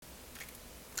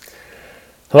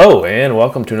Hello, and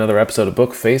welcome to another episode of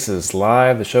Book Faces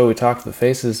Live, the show we talk to the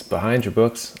faces behind your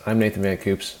books. I'm Nathan Van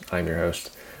Coops. I'm your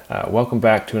host. Welcome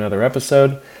back to another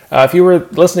episode. If you were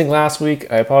listening last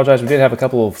week, I apologize. We did have a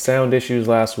couple of sound issues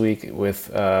last week with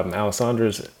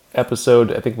Alessandra's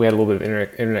episode. I think we had a little bit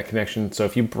of internet connection. So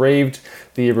if you braved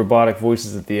the robotic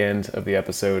voices at the end of the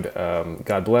episode,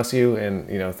 God bless you,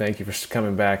 and thank you for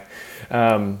coming back.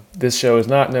 This show is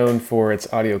not known for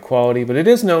its audio quality, but it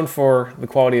is known for the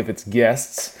quality of its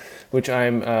guests, which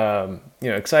I'm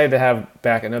excited to have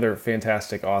back another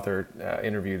fantastic author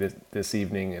interview this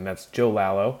evening, and that's Joe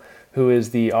Lallo, who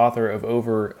is the author of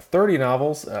over 30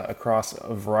 novels across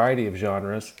a variety of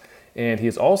genres. And he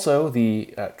is also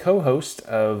the co-host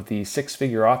of the Six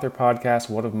Figure Author Podcast,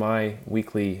 one of my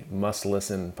weekly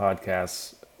must-listen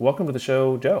podcasts. Welcome to the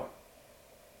show, Joe.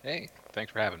 Hey,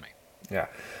 thanks for having me. Yeah.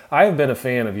 I have been a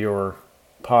fan of your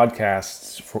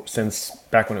podcasts since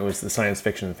back when it was the Science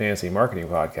Fiction and Fantasy Marketing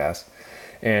Podcast.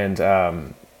 And,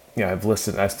 I've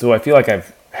listened. I feel like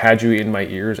I've had you in my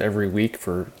ears every week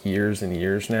for years and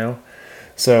years now.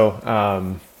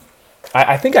 So,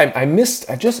 I think I'm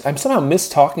somehow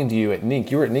missed talking to you at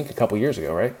NINC. You were at NINC a couple years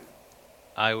ago, right?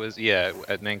 I was,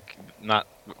 at NINC,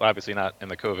 obviously not in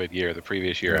the COVID year, the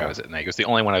previous year I was at NINC. It was the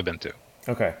only one I've been to.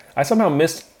 Okay. I somehow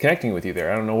missed connecting with you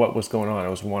there. I don't know what was going on. I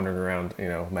was wandering around,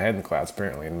 my head in the clouds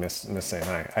apparently, and missed saying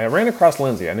hi. I ran across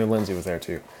Lindsay. I knew Lindsay was there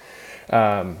too.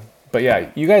 But yeah,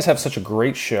 you guys have such a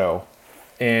great show,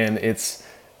 and it's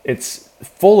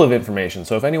full of information.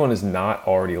 So if anyone is not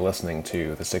already listening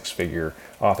to the Six Figure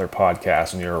Author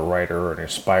Podcast and you're a writer or an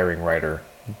aspiring writer,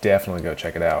 definitely go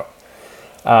check it out.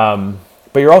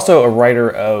 But you're also a writer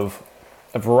of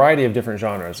a variety of different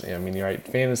genres. I mean, you write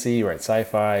fantasy, you write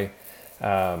sci-fi,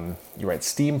 you write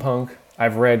steampunk. I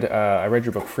read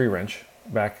your book Free Wrench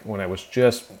back when I was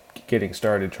just getting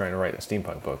started trying to write a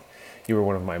steampunk book. You were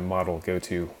one of my model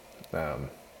go-to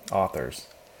authors.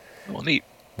 Well, neat.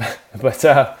 But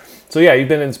so yeah, you've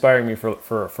been inspiring me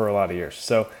for a lot of years.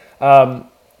 So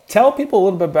tell people a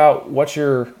little bit about what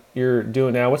you're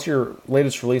doing now. What's your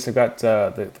latest release? I've got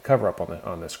the cover up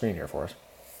on the screen here for us.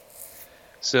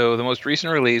 So the most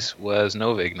recent release was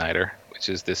Nova Igniter, which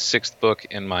is the sixth book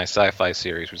in my sci-fi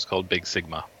series, which is called Big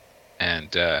Sigma, and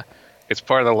it's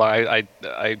part of the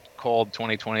I called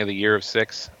 2020 the year of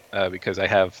six. Because I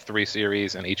have 3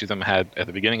 series, and each of them had, at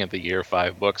the beginning of the year,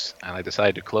 5 books, and I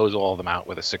decided to close all of them out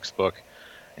with a 6th book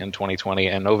in 2020,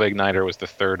 and Nova Igniter was the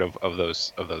third of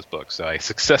those books. So I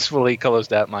successfully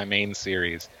closed out my main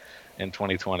series in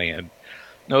 2020, and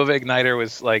Nova Igniter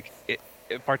was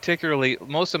particularly,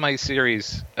 most of my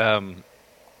series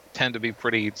tend to be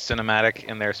pretty cinematic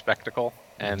in their spectacle,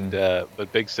 and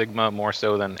but Big Sigma more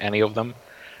so than any of them.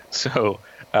 So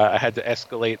I had to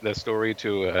escalate the story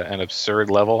to an absurd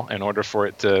level in order for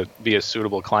it to be a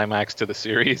suitable climax to the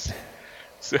series.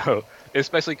 So,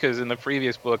 especially because in the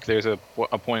previous book, there's a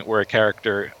point where a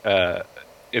character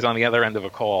is on the other end of a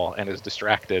call and is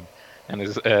distracted, and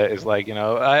is like,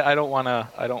 I don't want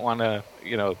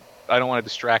to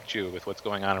distract you with what's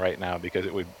going on right now because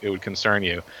it would concern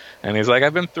you. And he's like,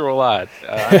 I've been through a lot.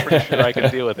 I'm pretty sure I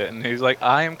can deal with it. And he's like,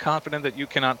 I am confident that you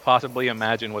cannot possibly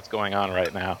imagine what's going on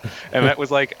right now. And that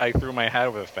was like, I threw my hat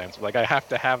over the fence. Like, I have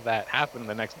to have that happen in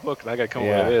the next book, and I got to come up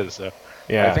with what it is. So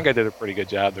yeah. I think I did a pretty good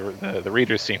job. The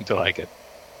readers seemed to like it.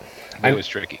 It was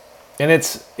tricky. And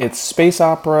it's space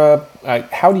opera.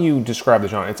 How do you describe the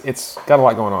genre? It's got a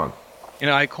lot going on.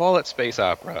 I call it space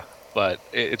opera. But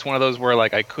it's one of those where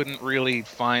I couldn't really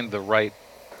find the right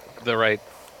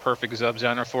perfect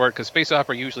subgenre for it, because space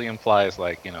opera usually implies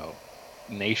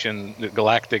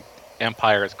galactic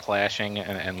empires clashing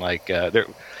and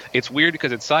it's weird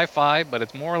because it's sci-fi, but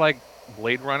it's more like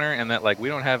Blade Runner in that we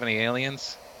don't have any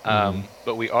aliens,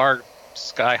 but we are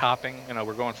sky hopping.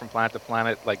 We're going from planet to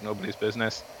planet like nobody's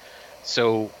business.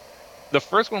 So the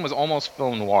first one was almost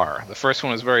film noir. The first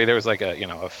one was there was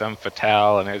a femme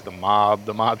fatale, and there's the mob.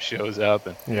 The mob shows up,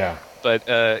 and but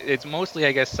it's mostly,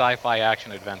 I guess, sci-fi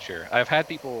action adventure. I've had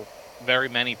very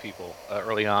many people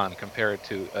early on compare it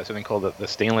to something called the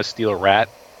Stainless Steel Rat,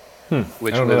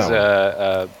 which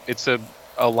was it's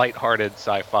a lighthearted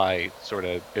sci-fi sort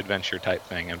of adventure type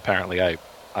thing. And apparently,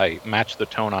 I matched the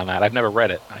tone on that. I've never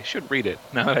read it. I should read it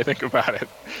now that I think about it,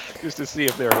 just to see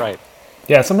if they're right.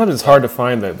 Yeah, sometimes it's hard to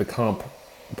find the comp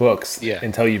books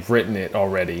until you've written it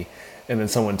already, and then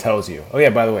someone tells you, oh yeah,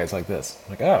 by the way, it's like this.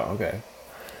 I'm like, oh, okay.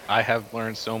 I have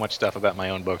learned so much stuff about my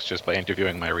own books just by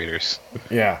interviewing my readers.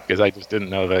 Yeah. Because I just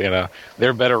didn't know that,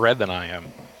 they're better read than I am.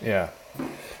 Yeah.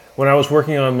 When I was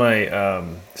working on my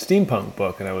steampunk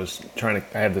book, and I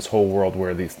had this whole world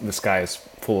where the sky is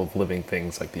full of living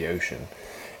things like the ocean,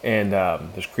 and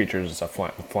there's creatures and stuff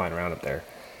flying around up there.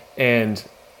 And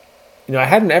I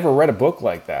hadn't ever read a book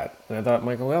like that, and I thought,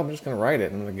 Michael, well, I'm just going to write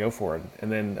it and I'm going to go for it.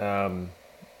 And then,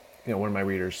 one of my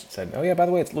readers said, "Oh yeah, by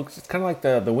the way, it's kind of like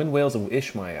the Wind Whales of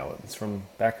Ishmael. It's from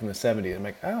back in the '70s." I'm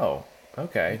like, "Oh,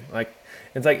 okay." Like,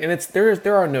 it's like, and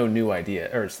there are no new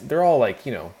ideas, or they're all like,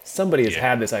 somebody has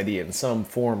had this idea in some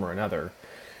form or another.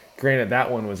 Granted, that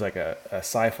one was like a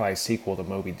sci-fi sequel to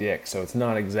Moby Dick, so it's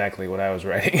not exactly what I was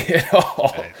writing at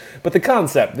all. Right. But the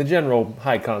concept, the general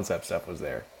high concept stuff was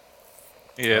there.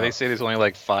 Yeah, they say there's only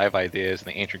like 5 ideas,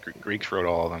 and the ancient Greeks wrote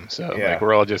all of them. So Yeah. like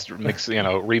we're all just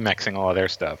remixing all of their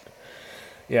stuff.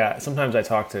 Yeah, sometimes I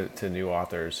talk to new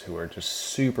authors who are just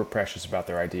super precious about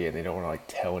their idea, and they don't want to like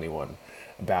tell anyone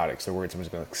about it because they're worried someone's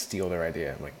going to like, steal their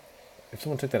idea. I'm like, if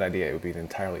someone took that idea, it would be an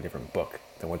entirely different book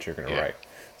than what you're going to write.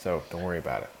 So don't worry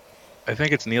about it. I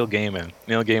think it's Neil Gaiman.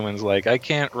 Neil Gaiman's like, I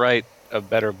can't write a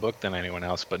better book than anyone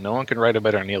else, but no one can write a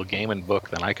better Neil Gaiman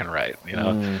book than I can write.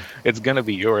 It's gonna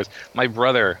be yours. My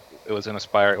brother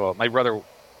my brother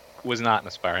was not an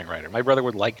aspiring writer. My brother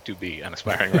would like to be an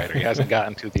aspiring writer. He hasn't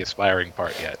gotten to the aspiring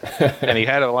part yet. And he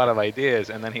had a lot of ideas,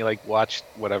 and then he like watched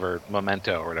whatever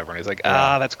Memento or whatever, and he's like,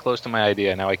 that's close to my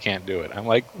idea. Now I can't do it. I'm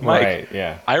like, Mike, Right,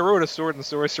 yeah. I wrote a sword and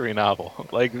sorcery novel.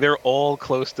 Like they're all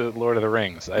close to Lord of the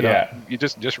Rings. You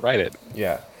just write it.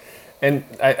 Yeah. And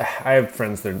I have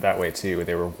friends that are that way too.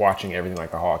 They were watching Everything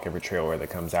Like a Hawk, every trailer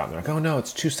that comes out, and they're like, "Oh no,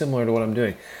 it's too similar to what I'm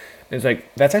doing." And it's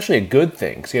like, that's actually a good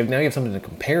thing, because now you have something to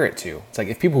compare it to. It's like,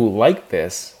 if people who like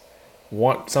this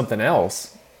want something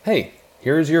else, hey,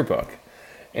 here's your book.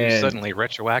 And suddenly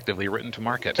retroactively written to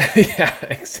market. Yeah,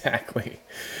 exactly.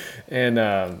 And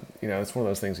it's one of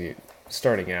those things.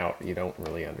 Starting out, you don't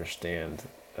really understand.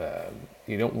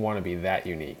 You don't want to be that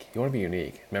unique. You want to be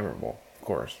unique, memorable, of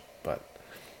course, but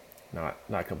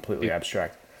not completely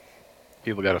abstract.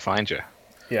 People got to find you.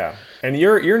 Yeah, and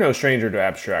you're no stranger to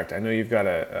abstract. I know you've got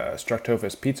a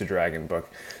Structophis Pizza Dragon book,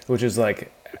 which is like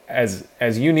as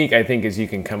unique, I think, as you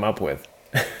can come up with.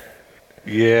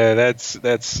 Yeah,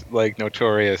 that's like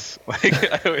notorious. Like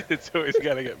it's always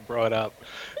got to get brought up,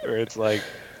 where it's like,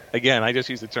 again, I just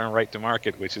use the term right to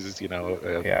market, which is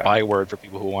a byword for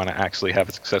people who want to actually have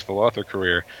a successful author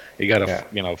career. You got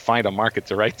to find a market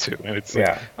to write to, and it's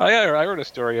like, oh yeah, I wrote a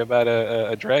story about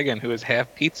a dragon who is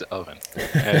half pizza oven,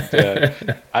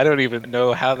 and I don't even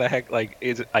know how the heck I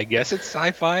guess it's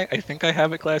sci-fi. I think I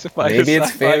have it classified. Maybe as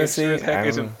it's sci-fi. fantasy. It sure as heck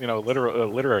isn't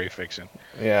literary fiction.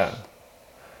 Yeah.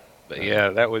 But yeah,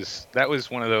 that was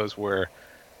one of those where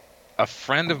a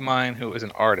friend of mine who was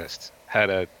an artist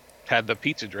had the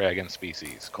pizza dragon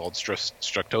species called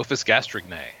Structophis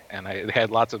gastrignae, and it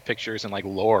had lots of pictures and like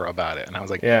lore about it, and I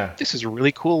was like, this is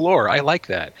really cool lore. I like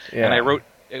that. Yeah. And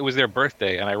it was their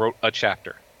birthday, and I wrote a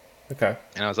chapter. Okay.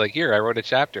 And I was like, here, I wrote a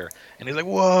chapter. And he's like,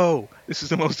 whoa, this is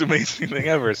the most amazing thing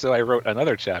ever. So I wrote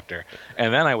another chapter,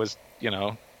 and then I was,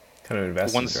 kind of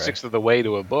invested, 1/6 of the way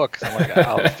to a book. So I'm like,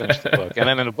 I'll finish the book. And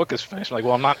then when the book is finished, I'm like,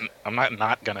 well, I'm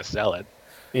not going to sell it.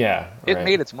 Yeah, it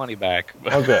made its money back.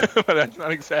 But, oh, good. But that's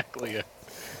not exactly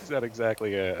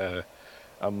a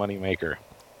money maker.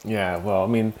 Yeah, well, I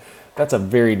mean, that's a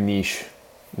very niche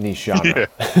genre.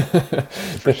 Yeah,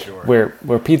 for sure.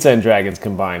 Where pizza and dragons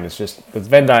combine, it's just the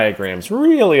Venn diagram's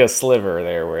really a sliver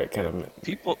there, where it kind of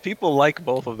people like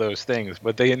both of those things,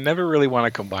 but they never really want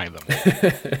to combine them.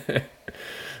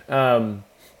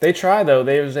 They try though.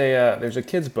 There's a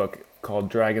kids book called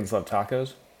Dragons Love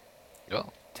Tacos. Oh.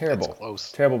 Terrible.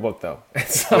 Terrible book though.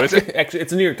 Actually,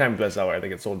 it's a New York Times bestseller. I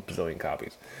think it sold a bazillion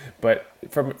copies. But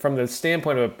from the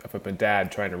standpoint of a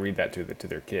dad trying to read that to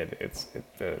their kid,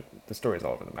 the story's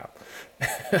all over the map.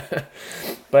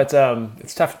 But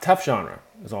it's tough genre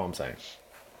is all I'm saying.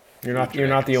 You're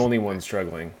not the only one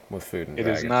struggling with food and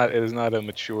dragons. It is not a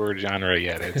mature genre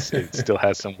yet. It still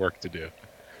has some work to do.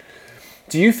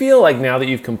 Do you feel like now that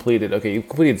you've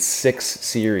completed 6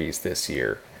 series this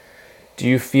year? Do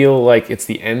you feel like it's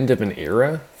the end of an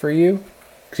era for you?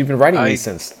 Because you've been writing these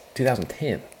since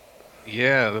 2010.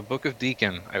 Yeah, the Book of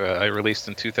Deacon I released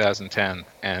in 2010,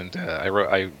 and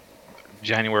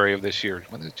January of this year.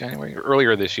 When is it January?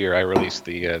 Earlier this year, I released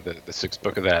the 6th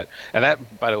book of that. And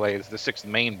that, by the way, is the 6th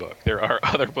main book. There are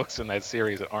other books in that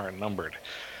series that aren't numbered.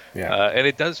 Yeah. And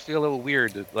it does feel a little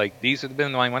weird that, like, these have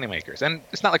been my moneymakers. And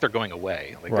it's not like they're going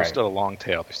away. Like, There's still a long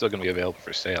tail. They're still going to be available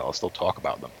for sale. I'll still talk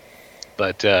about them.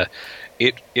 But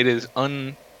it is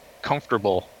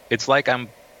uncomfortable. It's like I'm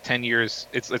 10 years.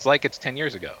 It's like it's 10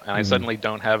 years ago, and I suddenly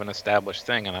don't have an established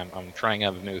thing, and I'm trying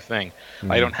out a new thing.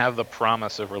 I don't have the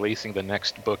promise of releasing the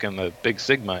next book in the Big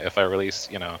Sigma if I release,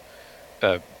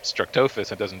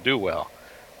 Structophis. It doesn't do well,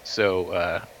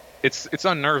 so it's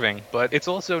unnerving. But it's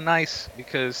also nice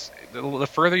because the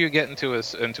further you get into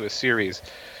a series,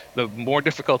 the more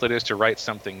difficult it is to write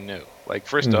something new. Like,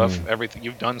 first off, everything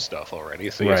you've done stuff already,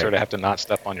 so you Right. sort of have to not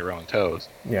step on your own toes.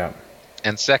 Yeah.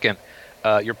 And second,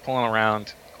 you're pulling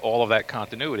around all of that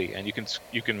continuity, and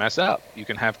you can mess up. You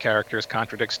can have characters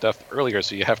contradict stuff earlier,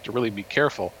 so you have to really be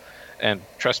careful. And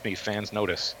trust me, fans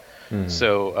notice.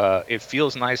 So it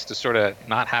feels nice to sort of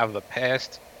not have the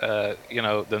past.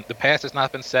 The past has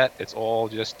not been set. It's all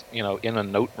just in a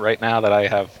note right now that I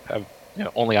have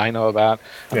only I know about.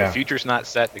 Yeah. The future's not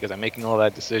set because I'm making all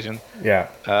that decision.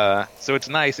 Yeah. So it's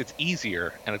nice. It's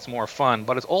easier and it's more fun,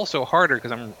 but it's also harder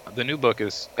because the new book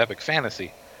is epic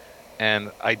fantasy,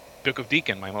 and Book of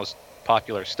Deacon, my most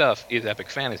popular stuff, is epic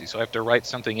fantasy. So I have to write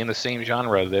something in the same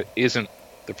genre that isn't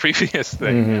the previous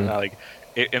thing.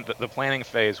 And the planning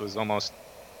phase was almost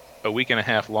a week and a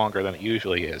half longer than it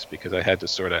usually is because I had to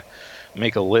sort of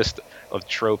make a list of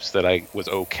tropes that I was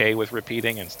okay with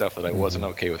repeating and stuff that I wasn't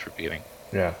okay with repeating.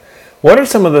 Yeah. What are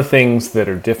some of the things that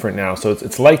are different now? So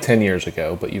it's like 10 years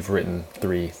ago, but you've written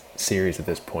 3 series at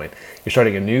this point. You're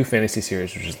starting a new fantasy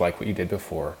series, which is like what you did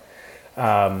before.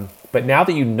 But now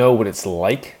that you know what it's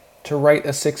like to write a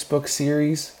 6-book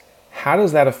series, how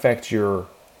does that affect your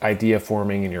idea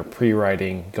forming and your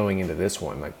pre-writing going into this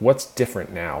one? Like, what's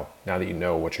different now that you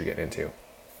know what you're getting into?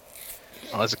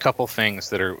 Well, there's a couple things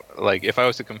that are, like, if I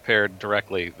was to compare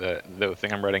directly the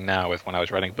thing I'm writing now with when I was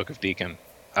writing Book of Deacon,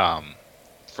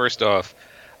 first off,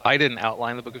 I didn't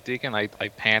outline the Book of Deacon. I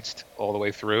pantsed all the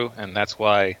way through, and that's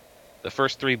why the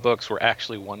first 3 books were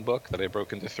actually one book that I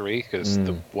broke into 3, because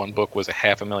the one book was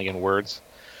 500,000 words.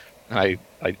 I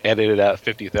edited out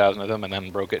 50,000 of them and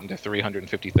then broke it into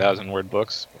 350,000 word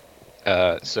books.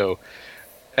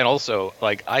 And also,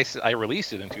 like, I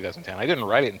released it in 2010. I didn't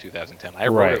write it in 2010. I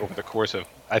wrote it over the course of,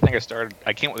 I came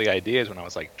up with the ideas when I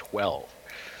was like 12.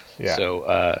 Yeah.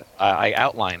 So I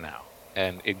outline now,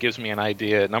 and it gives me an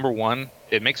idea. Number one,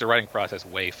 it makes the writing process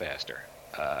way faster.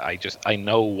 I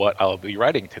know what I'll be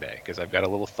writing today because I've got a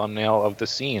little thumbnail of the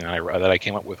scene that I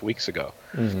came up with weeks ago.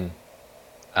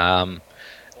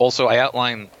 Also, I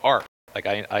outline arc. Like,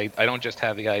 I don't just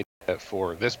have the idea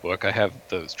for this book. I have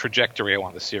the trajectory I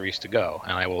want the series to go,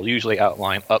 and I will usually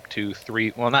outline up to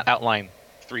 3. Well, not outline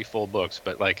 3 full books,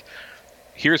 but like,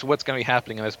 here's what's going to be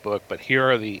happening in this book, but here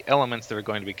are the elements that are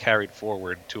going to be carried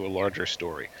forward to a larger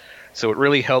story. So it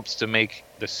really helps to make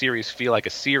the series feel like a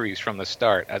series from the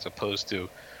start, as opposed to,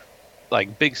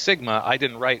 like, Big Sigma, I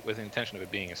didn't write with the intention of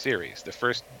it being a series. The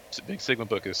first Big Sigma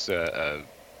book is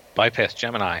Bypass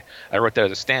Gemini. I wrote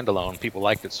that as a standalone. People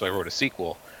liked it, so I wrote a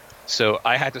sequel. So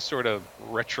I had to sort of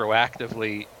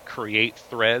retroactively create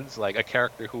threads, like a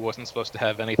character who wasn't supposed to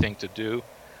have anything to do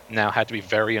now had to be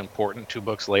very important 2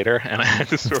 books later, and I had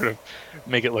to sort of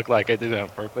make it look like I did it on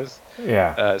purpose.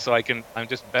 Yeah. So I'm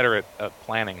just better at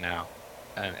planning now,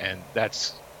 and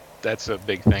that's a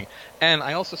big thing. And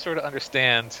I also sort of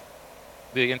understand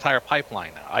the entire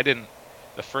pipeline now.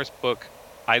 The first book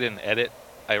I didn't edit.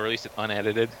 I released it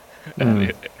unedited.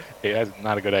 It's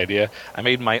not a good idea. I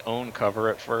made my own cover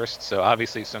at first, so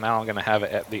now I'm going to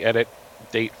have the edit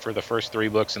date for the first 3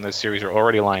 books in this series are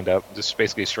already lined up, just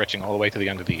basically stretching all the way to the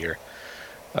end of the year.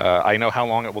 I know how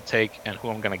long it will take and who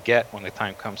I'm going to get when the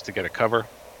time comes to get a cover.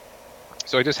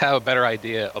 So I just have a better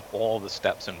idea of all the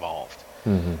steps involved.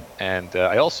 And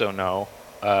I also know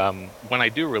when I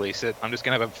do release it, I'm just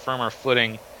going to have a firmer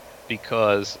footing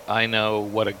because I know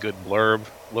what a good blurb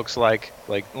looks like.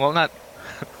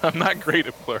 I'm not great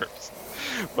at blurbs,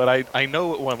 but I know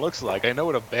what one looks like. I know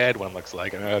what a bad one looks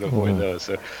like. I know how to avoid those.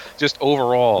 So just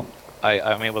overall,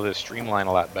 I'm able to streamline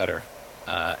a lot better,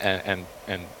 and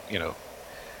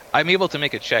I'm able to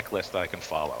make a checklist that I can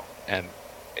follow. And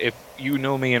if you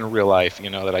know me in real life, you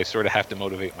know that I sort of have to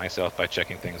motivate myself by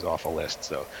checking things off a list.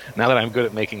 So now that I'm good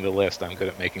at making the list, I'm good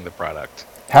at making the product.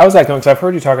 How is that going? Because I've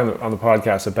heard you talk on the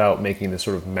podcast about making this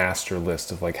sort of master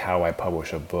list of like how I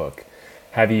publish a book.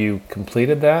 Have you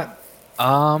completed that?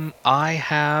 I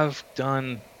have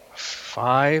done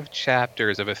 5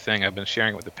 chapters of a thing I've been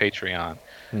sharing with the Patreon,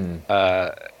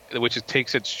 which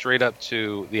takes it straight up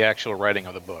to the actual writing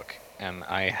of the book. And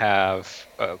I have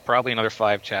probably another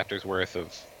 5 chapters worth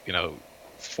of,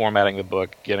 formatting the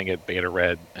book, getting it beta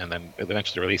read, and then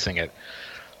eventually releasing it.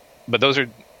 But those are,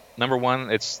 number one,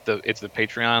 it's the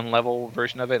Patreon level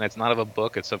version of it, and it's not of a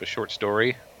book, it's of a short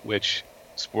story, which,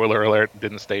 spoiler alert,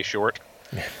 didn't stay short.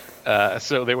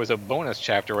 So there was a bonus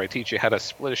chapter where I teach you how to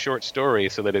split a short story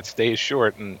so that it stays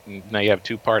short, and now you have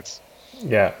 2 parts.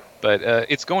 Yeah. But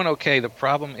it's going okay. The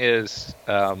problem is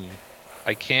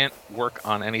I can't work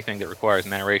on anything that requires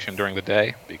narration during the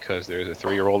day because there's a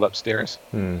 3-year-old upstairs.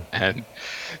 And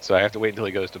so I have to wait until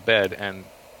he goes to bed. And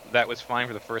that was fine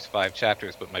for the first 5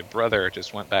 chapters, but my brother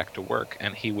just went back to work,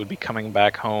 and he would be coming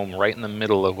back home right in the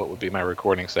middle of what would be my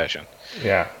recording session.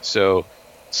 Yeah. So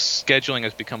scheduling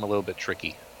has become a little bit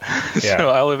tricky. Yeah. So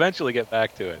I'll eventually get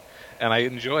back to it, and I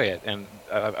enjoy it, and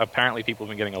apparently people have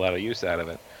been getting a lot of use out of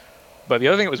it. But the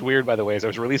other thing that was weird, by the way, is I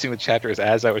was releasing the chapters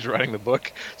as I was writing the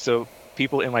book, so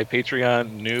people in my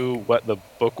Patreon knew what the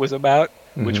book was about,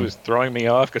 which was throwing me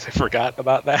off because I forgot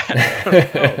about that.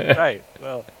 Oh, right.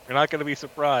 Well, you're not going to be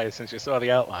surprised since you saw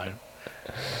the outline.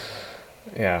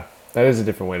 Yeah, that is a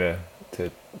different way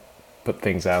to put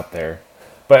things out there.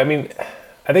 But I mean,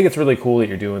 I think it's really cool that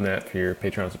you're doing that for your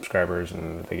Patreon subscribers,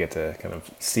 and they get to kind of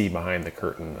see behind the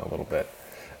curtain a little bit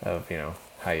of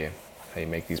how you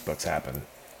make these books happen.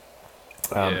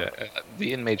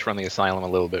 The inmates run the asylum a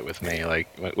little bit with me. Like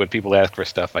when people ask for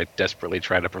stuff, I desperately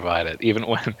try to provide it. Even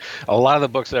when a lot of the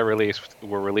books that I released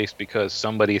were released because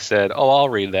somebody said, "Oh, I'll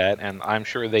read that," and I'm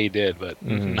sure they did, but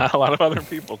not a lot of other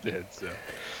people did. So,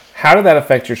 how did that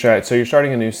affect your show? So you're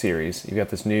starting a new series. You've got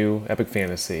this new epic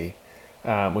fantasy,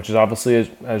 which is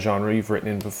obviously a genre you've written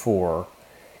in before.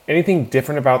 Anything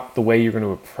different about the way you're going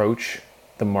to approach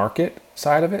the market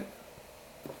side of it?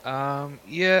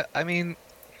 yeah, I mean,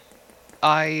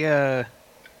 I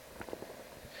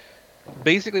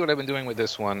basically what I've been doing with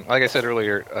this one, like I said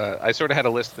earlier, I sort of had a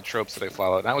list of the tropes that I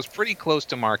followed, and I was pretty close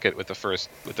to market with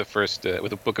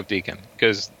the Book of Deacon,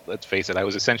 because let's face it, I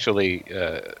was essentially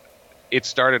it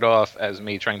started off as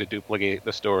me trying to duplicate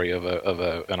the story of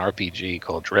an RPG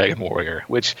called Dragon Warrior,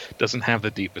 which doesn't have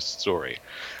the deepest story.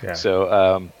 Yeah.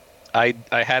 So I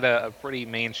had a pretty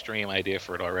mainstream idea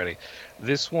for it already.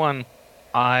 This one,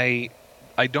 I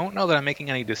don't know that I'm making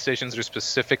any decisions that are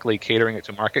specifically catering it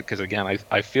to market, because again,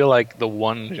 I feel like the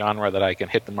one genre that I can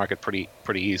hit the market pretty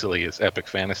easily is epic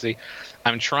fantasy.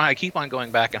 I keep on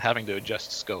going back and having to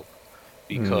adjust scope,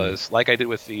 because like I did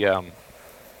with the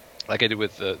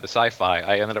sci-fi,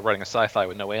 I ended up writing a sci-fi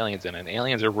with no aliens in it. And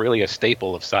aliens are really a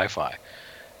staple of sci-fi.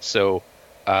 So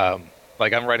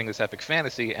like I'm writing this epic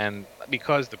fantasy, and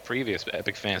because the previous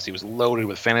epic fantasy was loaded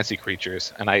with fantasy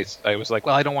creatures, and I was like,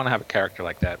 well, I don't want to have a character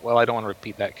like that. Well, I don't want to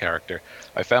repeat that character.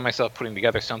 I found myself putting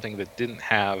together something that didn't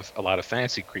have a lot of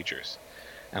fantasy creatures,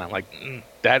 and I'm like,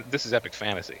 this is epic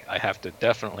fantasy. I have to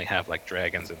definitely have like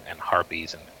dragons and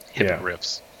harpies and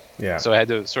hippogriffs. Yeah. So I had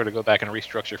to sort of go back and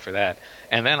restructure for that,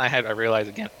 and then I realized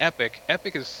again, epic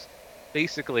is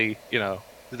basically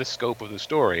the scope of the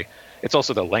story. It's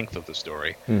also the length of the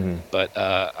story. But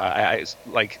I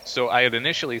had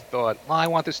initially thought, well, I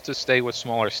want this to stay with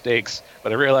smaller stakes,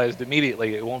 but I realized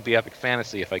immediately it won't be epic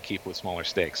fantasy if I keep with smaller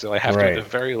stakes. So I have to, at the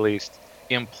very least,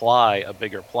 imply a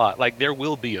bigger plot. Like, there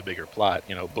will be a bigger plot,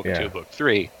 book 2, book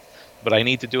 3, but I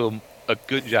need to do a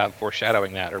good job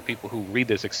foreshadowing that, or people who read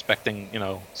this expecting,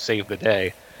 save the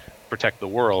day, protect the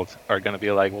world, are going to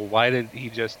be like, well, why did he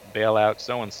just bail out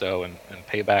so-and-so and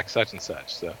pay back such and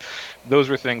such? So those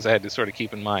were things I had to sort of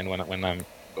keep in mind when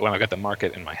I got the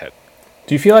market in my head.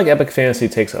 Do you feel like epic fantasy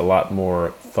takes a lot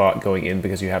more thought going in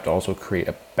because you have to also create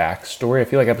a backstory? I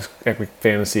feel like epic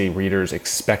fantasy readers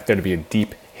expect there to be a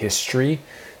deep history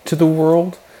to the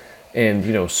world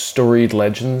and, storied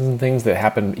legends and things that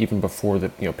happen even before the,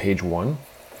 page one.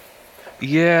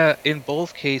 Yeah, in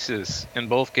both cases,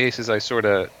 I sort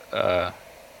of,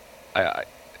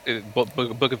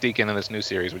 Book of Deacon in this new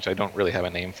series, which I don't really have a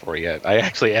name for yet. I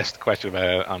actually asked a question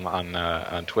about it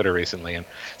on Twitter recently, and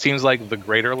it seems like the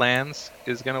Greater Lands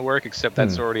is going to work, except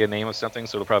that's already a name of something,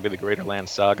 so it'll probably be the Greater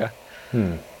Lands Saga.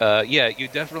 Yeah, you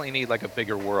definitely need like a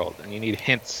bigger world, and you need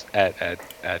hints at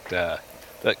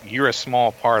that you're a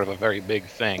small part of a very big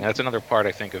thing. That's another part,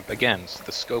 I think, of, again,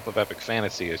 the scope of epic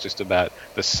fantasy is just about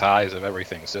the size of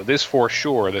everything. So this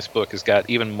book has got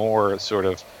even more sort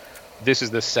of, this is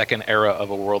the second era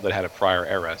of a world that had a prior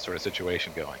era sort of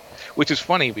situation going. Which is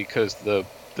funny because the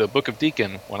Book of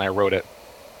Deacon, when I wrote it,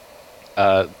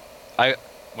 when I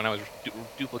was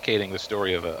duplicating the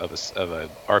story of a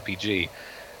RPG,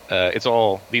 it's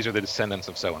all, these are the descendants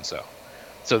of so-and-so.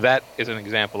 So that is an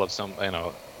example of some,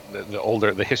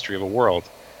 the history of a world.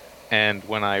 And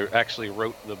when I actually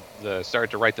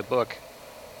started to write the book,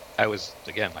 I was,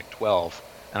 again, like 12,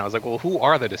 and I was like, well, who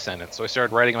are the descendants? So I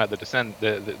started writing about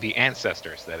the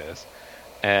ancestors, that is.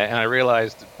 And I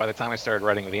realized by the time I started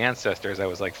writing with the ancestors, I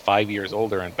was like 5 years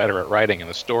older and better at writing, and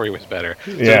the story was better.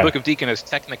 So the Book of Deacon is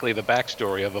technically the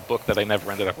backstory of a book that I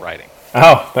never ended up writing.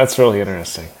 Oh, that's really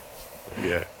interesting.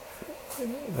 Yeah.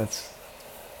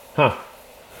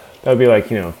 That would be like,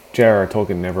 J.R.R.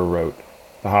 Tolkien never wrote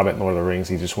The Hobbit and Lord of the Rings.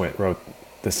 He just wrote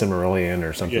The Silmarillion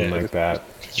or something like that.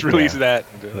 Just release that.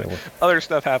 Other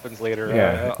stuff happens later.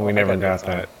 Yeah, we never got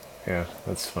that. Yeah,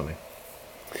 that's funny.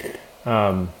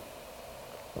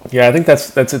 Yeah, I think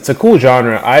that's it's a cool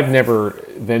genre. I've never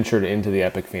ventured into the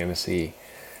epic fantasy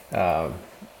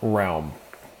realm,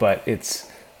 but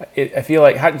I feel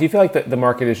like, do you feel like the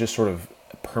market is just sort of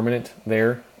permanent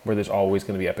there, where there's always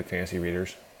going to be epic fantasy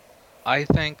readers? I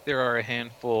think there are a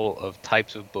handful of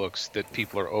types of books that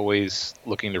people are always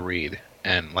looking to read.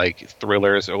 And like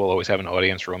thrillers will always have an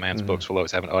audience, romance books will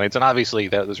always have an audience. And obviously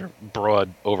those are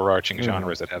broad, overarching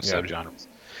genres that have Yeah. subgenres.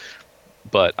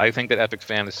 But I think that epic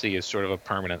fantasy is sort of a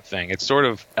permanent thing. It's sort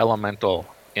of elemental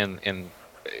in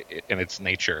its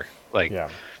nature. Like Yeah.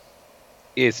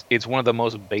 it's one of the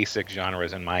most basic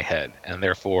genres in my head, and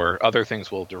therefore other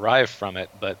things will derive from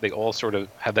it, but they all sort of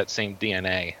have that same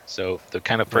DNA. So the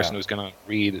kind of person Yeah. who's going to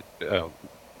read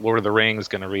Lord of the Rings,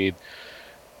 going to read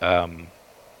um,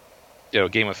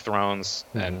 Game of Thrones,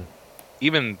 and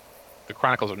even the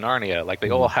Chronicles of Narnia, like they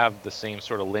all have the same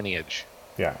sort of lineage.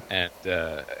 Yeah. And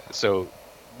so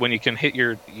when you can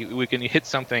when you hit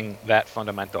something that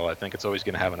fundamental, I think it's always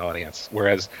going to have an audience.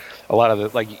 Whereas a lot of the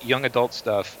like young adult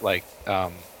stuff, like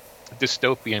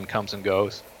dystopian, comes and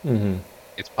goes.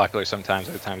 It's popular sometimes,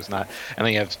 other times not. And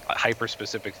then you have hyper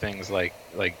specific things like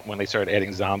when they started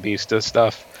adding zombies to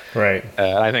stuff. Right.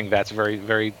 I think that's very,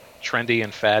 very trendy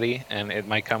and fatty, and it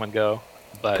might come and go.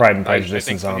 But Pride and I Prejudice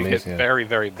and think when you zombies. hit Yeah. very,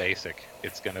 very basic,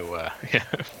 it's going to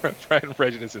Pride and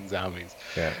Prejudice and zombies.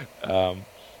 Yeah.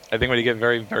 I think when you get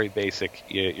very, very basic,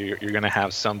 you're going to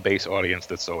have some base audience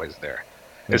that's always there,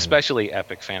 especially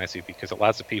epic fantasy, because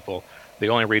lots of people, they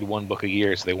only read one book a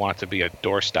year, so they want it to be a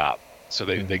doorstop. So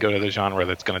they go to the genre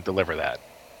that's going to deliver that.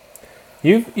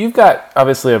 You've got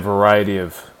obviously a variety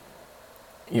of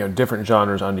different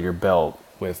genres under your belt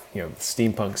with the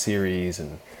steampunk series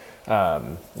and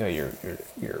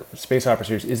your space opera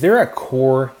series. Is there a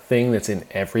core thing that's in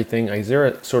everything? Is there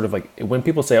a sort of like when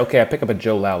people say, okay, I pick up a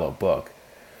Joe Lallo book,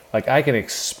 like I can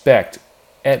expect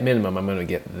at minimum I'm going to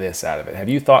get this out of it. Have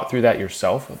you thought through that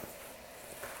yourself?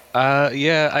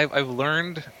 Yeah, I've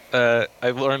learned.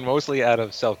 I've learned mostly out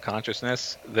of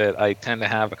self-consciousness that I tend to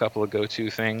have a couple of go-to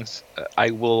things. I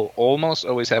will almost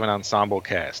always have an ensemble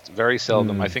cast. Very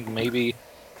seldom. I think maybe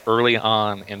early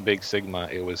on in Big Sigma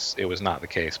it was not the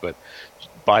case, but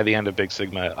by the end of Big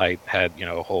Sigma I had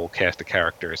a whole cast of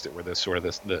characters that were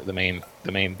the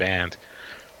main band.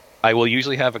 I will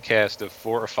usually have a cast of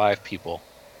 4 or 5 people.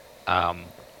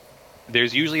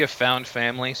 There's usually a found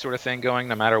family sort of thing going,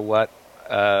 no matter what.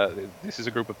 This is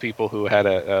a group of people who had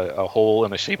a hole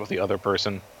in the shape of the other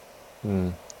person.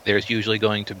 There's usually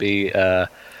going to be a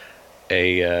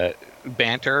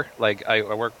banter. Like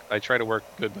I try to work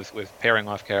good with pairing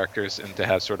off characters and to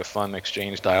have sort of fun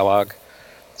exchange dialogue.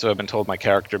 So I've been told my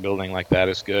character building like that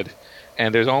is good.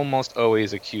 And there's almost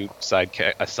always a cute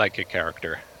sidekick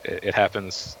character. It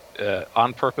happens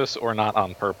on purpose or not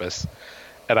on purpose.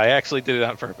 And I actually did it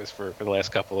on purpose for the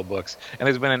last couple of books. And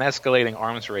there's been an escalating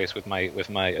arms race with my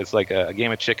it's like a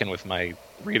game of chicken with my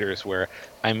readers, where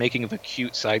I'm making the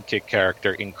cute sidekick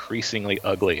character increasingly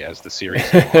ugly as the series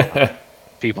goes on.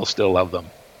 People still love them.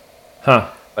 Huh.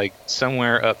 Like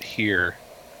somewhere up here,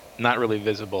 not really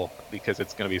visible because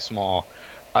it's going to be small.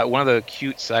 One of the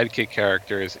cute sidekick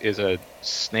characters is a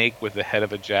snake with the head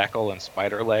of a jackal and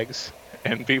spider legs.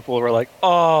 And people were like,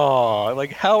 "Oh,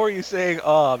 like how are you saying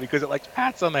oh?" Because it like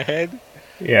pats on the head.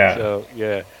 Yeah. So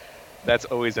yeah, that's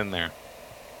always in there.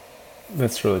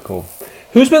 That's really cool.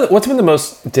 What's been the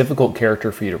most difficult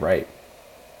character for you to write?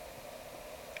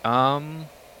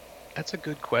 That's a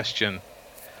good question.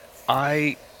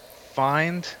 I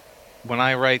find when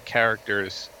I write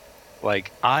characters,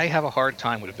 like I have a hard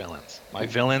time with villains. My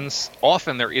villains,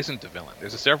 often there isn't a villain.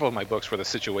 There's several of my books where the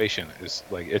situation is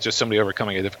like it's just somebody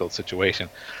overcoming a difficult situation.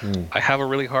 I have a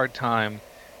really hard time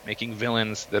making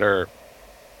villains that are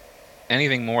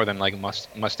anything more than like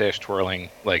mustache twirling,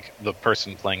 like the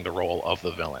person playing the role of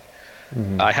the villain.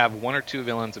 I have 1 or 2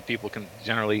 villains that people can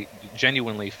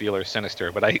genuinely feel are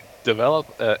sinister, but I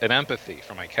develop an empathy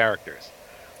for my characters.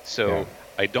 So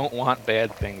I don't want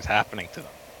bad things happening to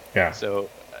them. Yeah. So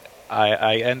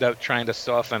I end up trying to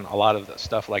soften a lot of the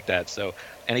stuff like that. So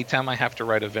anytime I have to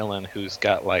write a villain who's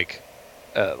got like,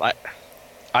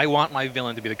 I want my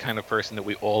villain to be the kind of person that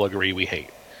we all agree we hate.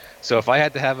 So if I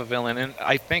had to have a villain, and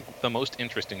I think the most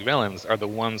interesting villains are the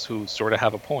ones who sort of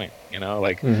have a point,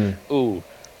 like, ooh,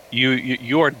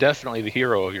 you are definitely the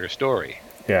hero of your story.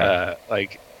 Yeah.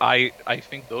 Like I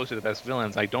think those are the best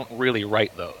villains. I don't really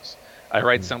write those. I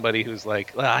write somebody who's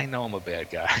like, well, I know I'm a bad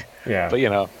guy. Yeah.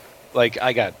 But like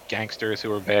I got gangsters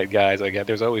who are bad guys.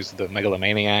 There's always the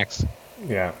megalomaniacs.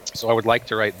 Yeah. So I would like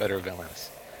to write better villains.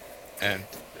 And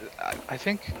I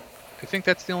think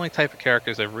that's the only type of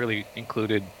characters I've really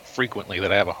included frequently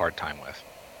that I have a hard time with.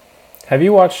 Have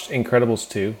you watched Incredibles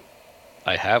 2?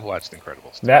 I have watched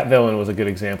Incredibles. That villain was a good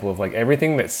example of like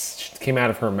everything that came out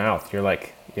of her mouth. You're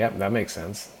like, yep, that makes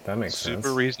sense. That makes sense.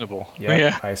 Super reasonable. Yep,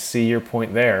 Yeah. I see your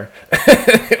point there.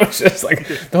 It was just like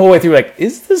the whole way through, like,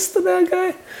 is this the bad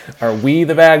guy? Are we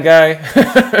the bad guy?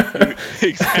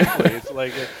 Exactly. It's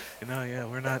like, yeah,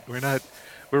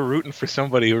 we're rooting for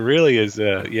somebody who really is,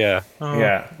 yeah. Oh,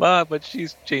 Yeah. well, but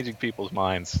she's changing people's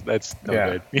minds. That's no Yeah.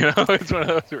 good. It's one of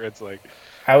those where it's like,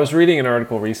 I was reading an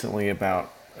article recently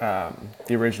about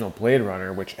the original Blade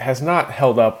Runner, which has not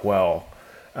held up well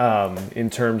in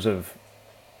terms of,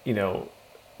 you know,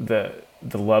 the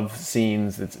love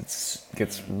scenes. It's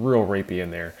gets real rapey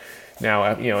in there.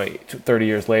 Now, 30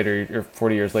 years later or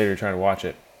 40 years later, you're trying to watch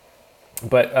it.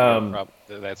 But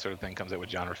that sort of thing comes out with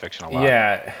genre fiction a lot.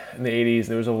 yeah, in the 80s,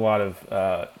 there was a lot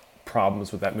of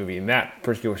problems with that movie. In that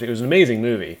particular, it was an amazing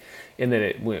movie in that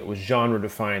it was genre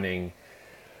defining.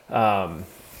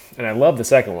 And I love the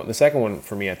second one. The second one,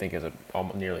 for me, I think is a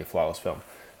nearly flawless film.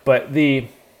 But the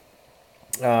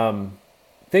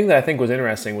thing that I think was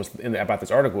interesting was about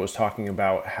this article was talking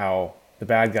about how the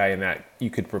bad guy in that you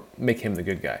could make him the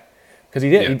good guy because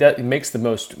he makes the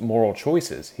most moral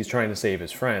choices. He's trying to save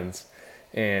his friends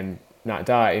and not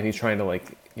die, and he's trying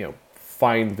to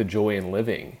find the joy in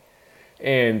living.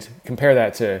 And compare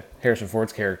that to Harrison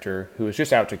Ford's character, who is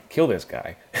just out to kill this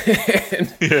guy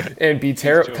and be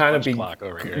terrible. Kind of be,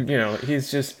 he's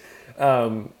just.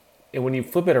 And when you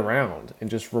flip it around and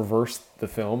just reverse the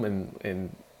film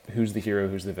and who's the hero,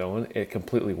 who's the villain, it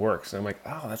completely works. And I'm like,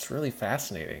 oh, that's really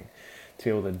fascinating to be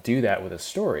able to do that with a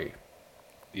story.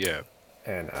 Yeah.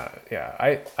 And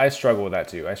I struggle with that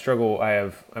too.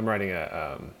 I'm writing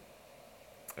a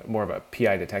more of a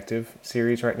PI detective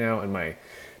series right now, and my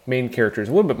main character is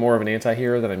a little bit more of an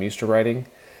anti-hero than I'm used to writing,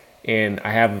 and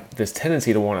I have this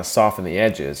tendency to want to soften the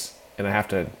edges, and I have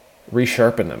to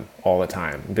resharpen them all the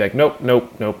time and be like,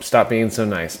 nope, stop being so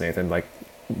nice, Nathan. Like,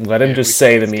 let him just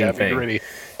say the mean thing.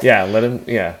 Yeah, let him.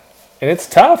 Yeah, and it's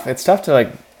tough. It's tough to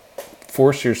like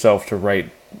force yourself to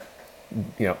write,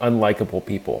 unlikable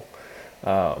people,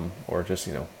 or just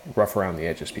rough around the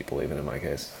edges people, even in my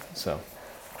case. So.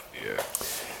 Yeah.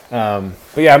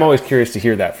 But yeah, I'm always curious to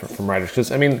hear that from writers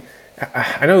because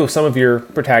I know some of your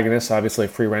protagonists, obviously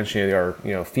Free Wrench, are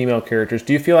female characters.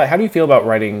 How do you feel about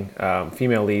writing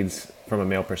female leads from a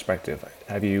male perspective?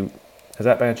 Has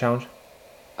that been a challenge?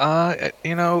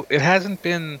 It hasn't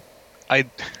been.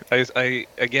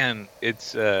 Again,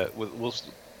 it's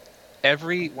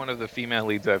every one of the female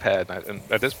leads I've had, and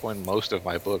at this point, most of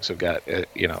my books have got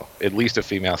at least a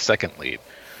female second lead.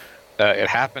 It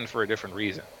happened for a different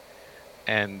reason.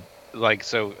 And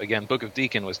so again, Book of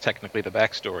Deacon was technically the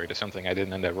backstory to something I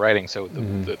didn't end up writing. So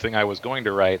the thing I was going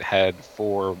to write had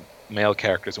 4 male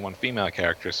characters and 1 female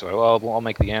character. So I'll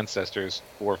make the ancestors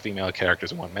 4 female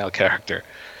characters and 1 male character,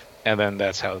 and then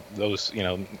that's how those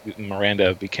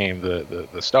Miranda became the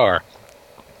star.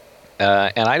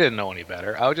 And I didn't know any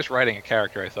better. I was just writing a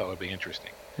character I thought would be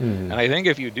interesting. And I think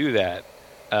if you do that,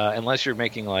 unless you're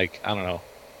making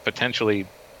potentially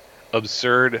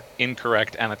absurd,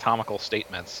 incorrect anatomical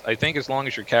statements. I think as long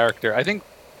as your character, I think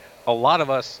a lot of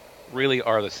us really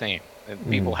are the same, and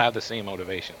people have the same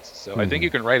motivations. So I think you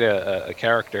can write a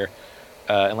character,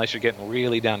 unless you're getting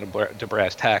really down to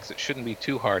brass tacks. It shouldn't be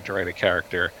too hard to write a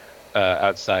character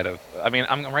outside of. I mean,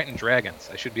 I'm writing dragons.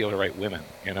 I should be able to write women.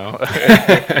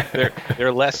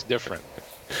 They're less different.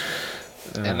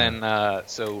 And then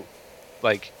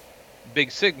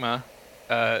Big Sigma.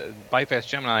 Bypass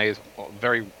Gemini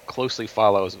very closely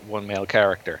follows 1 male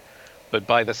character, but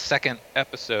by the second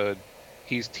episode,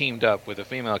 he's teamed up with a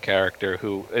female character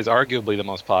who is arguably the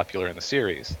most popular in the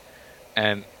series,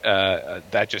 and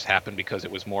that just happened because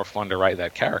it was more fun to write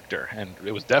that character, and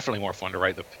it was definitely more fun to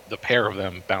write the pair of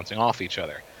them bouncing off each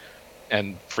other.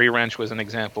 And Free Wrench was an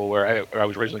example where I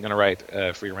was originally going to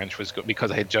write Free Wrench was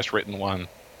because I had just written one,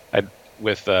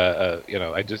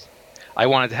 I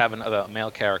wanted to have another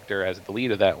male character as the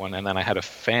lead of that one, and then I had a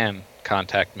fan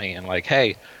contact me and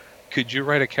hey, could you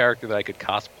write a character that I could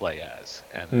cosplay as?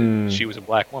 And she was a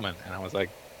black woman, and I was like,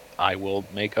 I will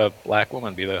make a black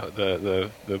woman be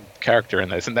the character in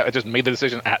this, and that I just made the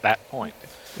decision at that point.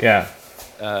 Yeah.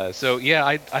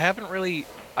 I haven't really.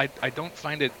 I don't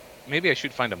find it. Maybe I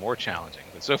should find it more challenging,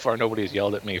 but so far nobody's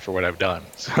yelled at me for what I've done.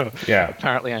 So yeah,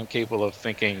 apparently I'm capable of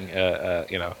thinking,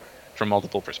 from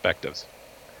multiple perspectives.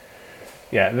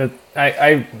 Yeah,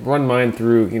 I run mine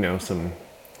through some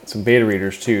beta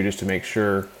readers too, just to make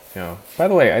sure. By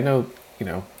the way, I know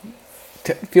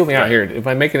feel me out here. If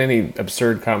I'm making any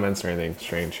absurd comments or anything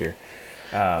strange here,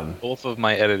 Both of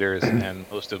my editors and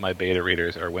most of my beta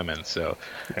readers are women, so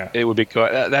Yeah. it would be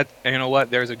that. You know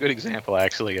what? There's a good example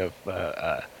actually of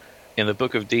in the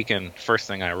Book of Deacon. First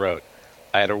thing I wrote,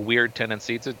 I had a weird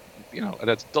tendency to,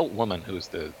 that adult woman who's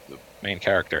the main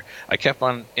character. I kept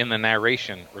on in the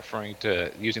narration referring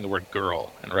to using the word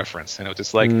girl in reference, and it was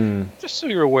just like, just so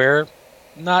you're aware,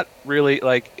 not really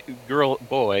like girl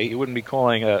boy. You wouldn't be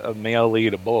calling a male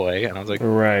lead a boy. And I was like,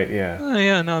 Right. Yeah. oh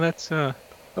yeah, no, that's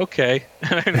okay.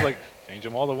 And I was like, change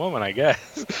them all to woman, I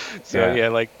guess. So yeah,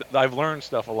 like I've learned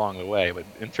stuff along the way, but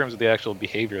in terms of the actual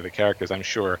behavior of the characters, I'm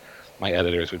sure my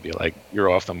editors would be like, you're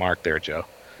off the mark there, Joe.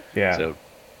 Yeah. So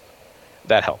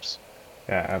that helps.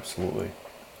 Yeah, absolutely.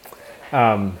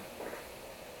 Yeah,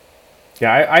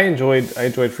 I enjoyed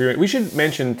Free. We should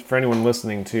mention for anyone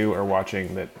listening to or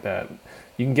watching that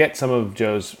you can get some of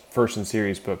Joe's first in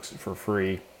series books for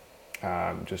free.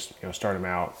 Just start them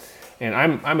out. And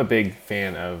I'm a big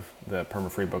fan of the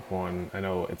Perma-Free Book 1. I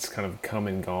know it's kind of come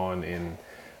and gone in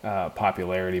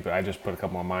popularity, but I just put a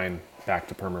couple of mine back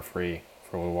to Perma-Free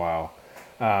for a little while.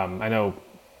 I know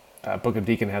Book of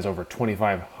Deacon has over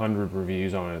 2,500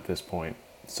 reviews on it at this point,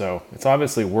 so it's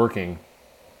obviously working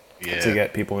to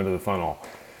get people into the funnel.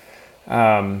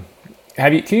 Can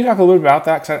you talk a little bit about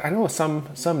that? Because I know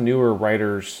some newer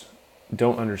writers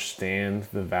don't understand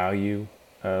the value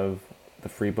of the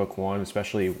free book 1,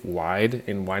 especially wide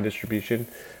distribution.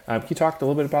 Can you talk a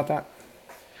little bit about that?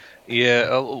 Yeah,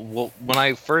 well, when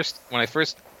I first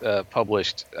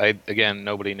published,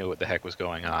 nobody knew what the heck was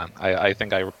going on. I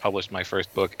think I published my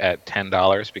first book at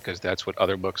 $10 because that's what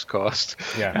other books cost.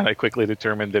 Yeah. And I quickly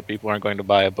determined that people aren't going to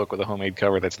buy a book with a homemade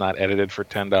cover that's not edited for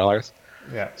 $10.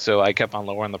 Yeah. So I kept on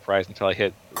lowering the price until I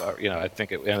hit, I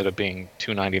think it ended up being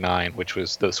 $2.99, which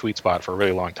was the sweet spot for a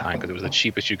really long time because it was the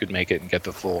cheapest you could make it and get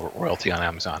the full royalty on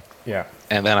Amazon. Yeah.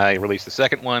 And then I released the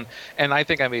second one, and I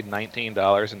think I made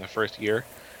 $19 in the first year.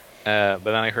 But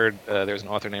then I heard there's an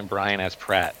author named Brian S.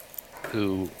 Pratt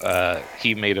who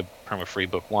he made a Perma-Free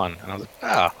Book 1. And I was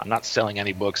like, I'm not selling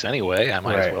any books anyway. I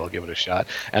might as well give it a shot.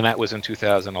 And that was in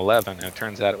 2011. And it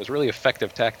turns out it was a really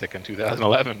effective tactic in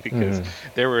 2011 because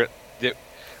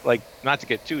not to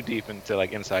get too deep into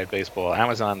like inside baseball,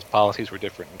 Amazon's policies were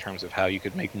different in terms of how you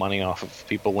could make money off of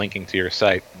people linking to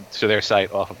their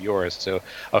site off of yours. So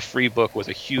a free book was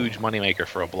a huge moneymaker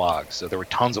for a blog. So there were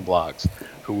tons of blogs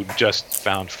who just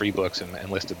found free books and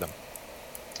listed them.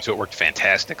 So it worked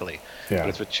fantastically. Yeah. But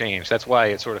it's what changed. That's why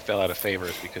it sort of fell out of favor,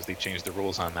 is because they changed the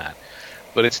rules on that.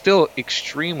 But it's still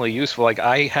extremely useful. Like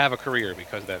I have a career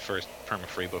because of that first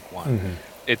Perma-Free Book 1. Mm-hmm.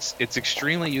 It's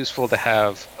extremely useful to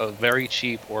have a very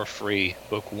cheap or free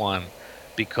Book 1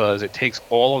 because it takes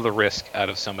all of the risk out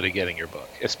of somebody getting your book,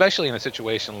 especially in a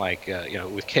situation like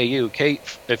with KU.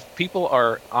 If people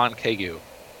are on KU,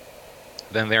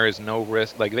 then there is no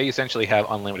risk. Like they essentially have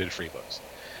unlimited free books.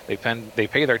 They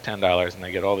pay their $10 and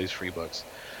they get all these free books.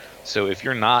 So if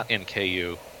you're not in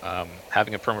KU,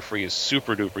 having a Perma-Free is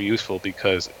super duper useful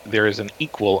because there is an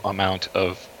equal amount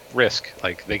of risk.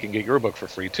 Like they can get your book for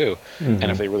free too. Mm-hmm. And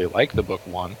if they really like the book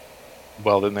 1,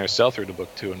 well, then there's sell through to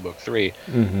book 2 and book 3.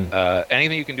 Mm-hmm.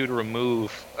 Anything you can do to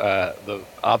remove the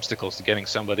obstacles to getting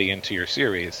somebody into your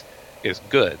series is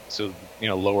good. So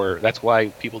lower. That's why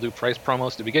people do price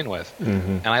promos to begin with.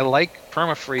 Mm-hmm. And I like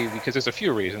Perma-Free because there's a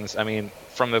few reasons. I mean,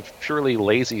 from the purely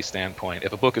lazy standpoint,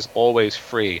 if a book is always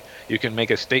free, you can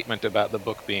make a statement about the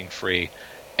book being free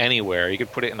anywhere. You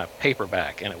could put it in a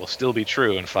paperback and it will still be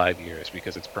true in 5 years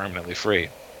because it's permanently free.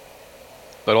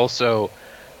 But also,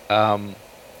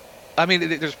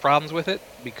 there's problems with it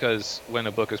because when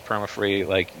a book is perma-free,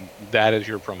 like that is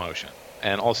your promotion.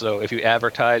 And also, if you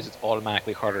advertise, it's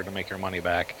automatically harder to make your money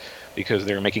back because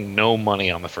they're making no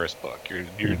money on the first book.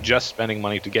 You're just spending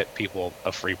money to get people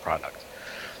a free product.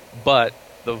 But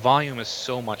the volume is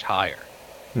so much higher.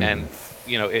 Mm-hmm. And,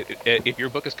 if your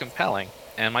book is compelling,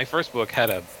 and my first book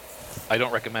had I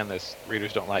don't recommend this,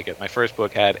 readers don't like it. My first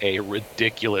book had a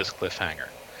ridiculous cliffhanger.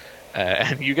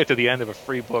 And you get to the end of a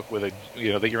free book with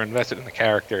that you're invested in the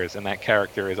characters, and that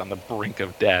character is on the brink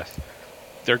of death.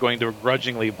 They're going to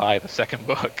grudgingly buy the second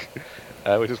book,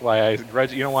 which is why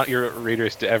you don't want your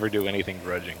readers to ever do anything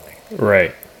grudgingly.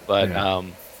 Right. But,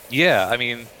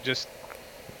 just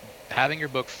having your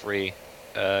book free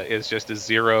is just a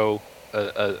zero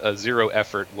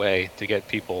effort way to get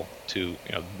people to,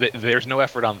 there's no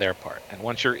effort on their part. And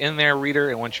once you're in their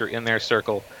reader and once you're in their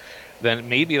circle, then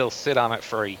maybe they'll sit on it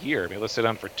for a year. Maybe they'll sit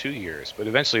on it for 2 years. But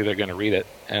eventually they're going to read it.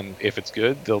 And if it's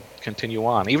good, they'll continue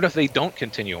on. Even if they don't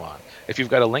continue on. If you've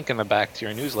got a link in the back to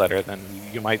your newsletter, then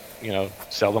you might,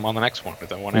 sell them on the next one or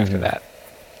the one after that.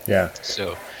 Yeah.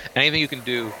 So anything you can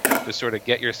do to sort of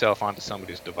get yourself onto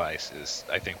somebody's device is,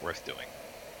 I think, worth doing.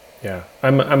 Yeah,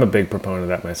 I'm a big proponent of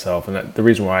that myself, and the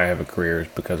reason why I have a career is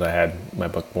because I had my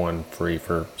book one free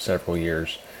for several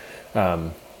years.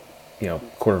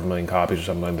 Quarter of a million copies or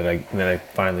something that and then I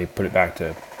finally put it back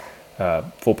to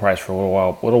full price for a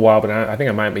little while. But I think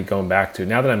I might be going back to,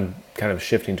 now that I'm kind of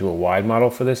shifting to a wide model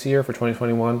for this year for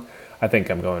 2021. I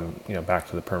think I'm going back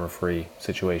to the perma free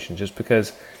situation, just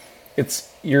because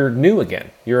you're new again.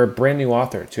 You're a brand new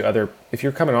author to other. If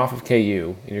you're coming off of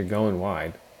KU and you're going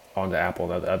wide onto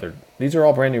Apple and other, these are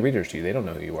all brand new readers to you. They don't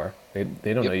know who you are. They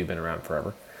don't know you've been around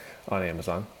forever on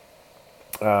Amazon.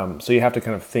 So you have to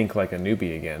kind of think like a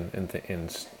newbie again,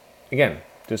 and again,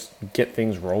 just get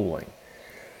things rolling.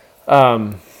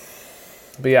 But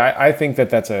yeah, I think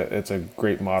it's a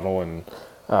great model, and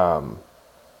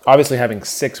obviously having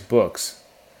 6 books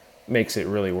makes it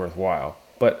really worthwhile.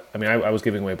 But I mean, I was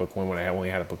giving away book 1 when I only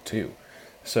had a book 2,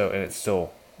 so, and it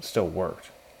still worked.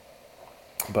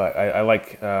 But I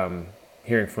like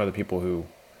hearing from other people who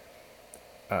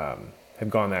have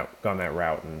gone that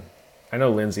route, and I know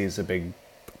Lindsay's a big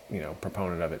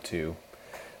proponent of it too.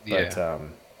 But Yeah.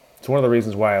 it's one of the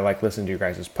reasons why I like listening to your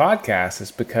guys' podcast,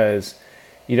 is because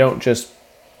you don't just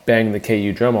bang the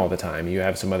KU drum all the time. You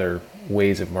have some other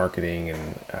ways of marketing,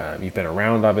 and you've been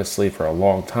around obviously for a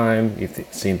long time. You've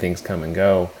seen things come and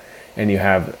go, and you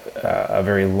have a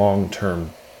very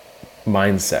long-term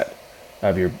mindset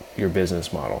of your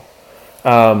business model.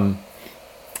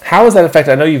 How does that affect?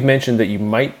 I know you've mentioned that you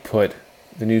might put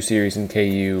the new series in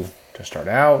KU to start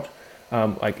out.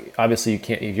 Like obviously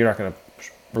you're not going to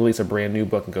release a brand new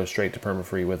book and go straight to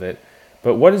perma-free with it.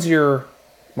 But what does your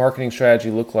marketing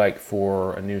strategy look like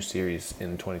for a new series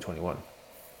in 2021?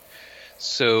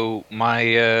 So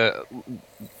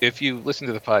if you listen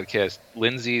to the podcast,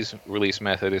 Lindsay's release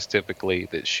method is typically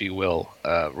that she will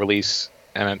release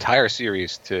an entire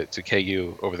series to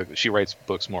KU she writes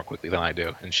books more quickly than I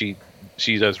do, and she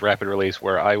does rapid release,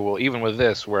 where I will, even with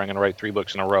this, where I'm going to write 3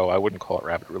 books in a row, I wouldn't call it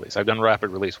rapid release. I've done rapid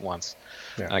release once,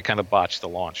 and I kind of botched the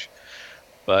launch.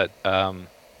 But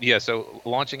so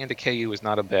launching into KU is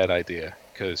not a bad idea,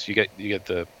 because you get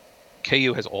the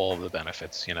KU has all of the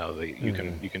benefits. You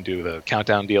can do the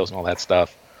countdown deals and all that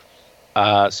stuff.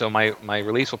 So my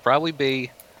release will probably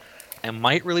be, I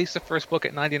might release the first book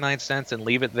at 99 cents and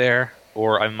leave it there,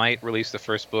 or I might release the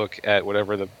first book at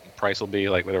whatever the price will be,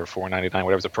 like whatever $4.99,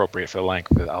 whatever's appropriate for the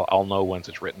length. I'll know once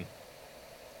it's written,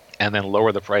 and then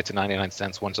lower the price to 99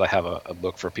 cents once I have a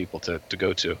book for people to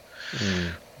go to.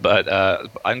 But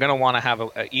I'm going to want to have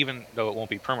even though it won't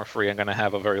be perma-free, I'm going to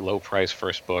have a very low price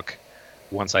first book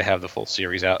once I have the full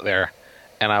series out there.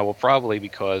 And I will probably,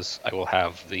 because I will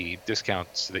have the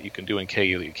discounts that you can do in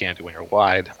KU that you can't do when you're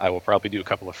wide, I will probably do a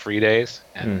couple of free days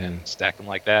and stack them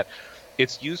like that.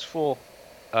 It's useful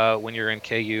when you're in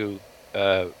KU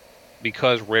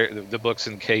because the books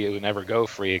in KU never go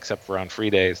free except for on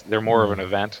free days. They're more of an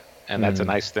event, and that's a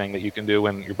nice thing that you can do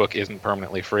when your book isn't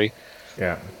permanently free.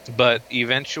 Yeah. But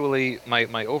eventually,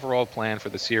 my overall plan for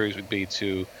the series would be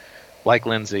to, like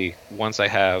Lindsay, once I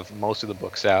have most of the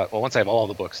books out, once I have all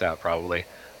the books out probably,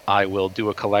 I will do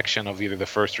a collection of either the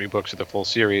first 3 books or the full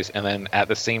series, and then at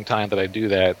the same time that I do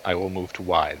that, I will move to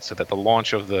wide, so that the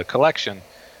launch of the collection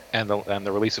and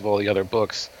the release of all the other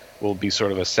books will be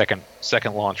sort of a second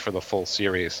launch for the full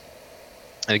series.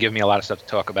 And it gives me a lot of stuff to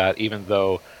talk about, even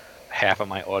though half of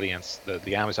my audience,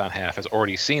 the Amazon half, has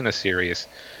already seen the series.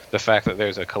 The fact that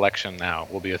there's a collection now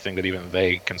will be a thing that even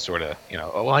they can sort of,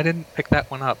 oh, well, I didn't pick that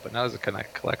one up, but now there's a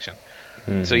collection.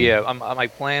 So yeah, my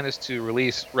plan is to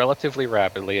release relatively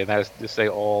rapidly, and that is to say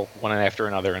all one after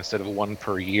another instead of one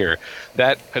per year.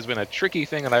 That has been a tricky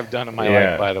thing that I've done in my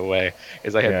life, by the way,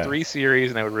 is I had 3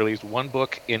 series, and I would release 1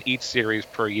 book in each series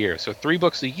per year. So 3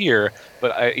 books a year,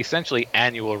 but essentially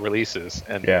annual releases,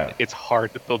 and it's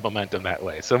hard to build momentum that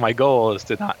way. So my goal is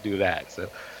to not do that.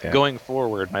 So going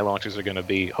forward, my launches are going to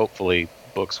be hopefully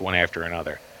books one after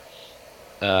another.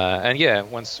 And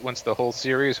once the whole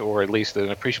series, or at least an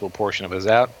appreciable portion of it, is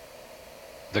out,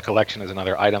 the collection is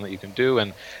another item that you can do,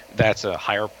 and that's a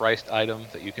higher priced item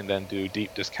that you can then do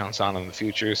deep discounts on in the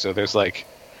future. So there's like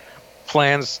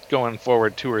plans going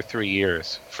forward 2 or 3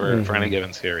 years for any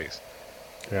given series.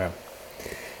 Yeah.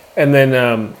 And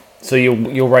then, so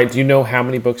you'll write. Do you know how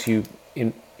many books you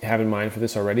have in mind for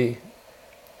this already?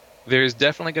 There's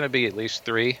definitely going to be at least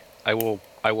 3. I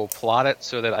will plot it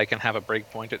so that I can have a break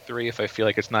point at 3 if I feel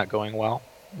like it's not going well.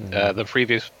 The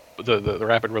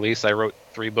rapid release, I wrote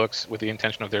 3 books with the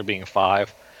intention of there being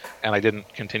 5, and I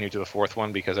didn't continue to the 4th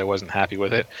one because I wasn't happy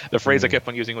with it. The phrase I kept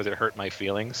on using was "it hurt my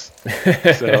feelings."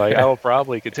 So I will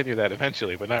probably continue that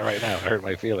eventually, but not right now. It hurt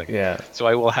my feelings. Yeah. So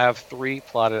I will have 3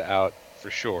 plotted out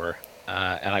for sure,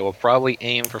 and I will probably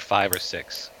aim for 5 or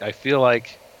 6. I feel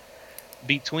like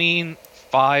between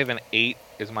 5 and 8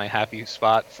 is my happy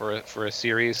spot for a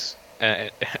series.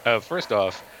 First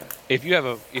off, if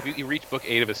you reach book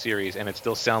 8 of a series and it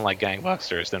still sounds like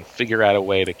gangbusters, then figure out a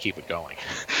way to keep it going,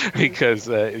 because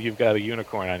you've got a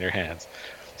unicorn on your hands.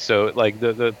 So like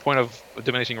the point of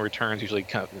diminishing returns usually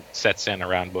kind of sets in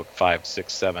around book 5,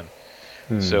 6, 7.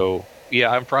 So yeah,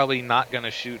 I'm probably not going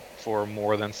to shoot for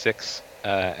more than 6,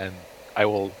 and I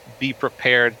will be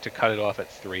prepared to cut it off at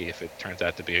 3 if it turns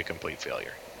out to be a complete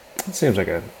failure. It seems like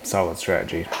a solid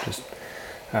strategy. Just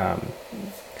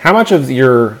how much of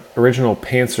your original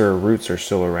Pantser roots are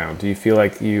still around? Do you feel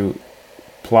like you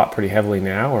plot pretty heavily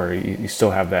now, or you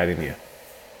still have that in you?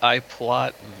 I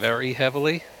plot very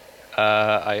heavily.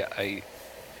 My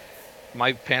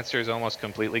Pantser is almost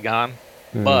completely gone.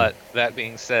 But that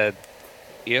being said,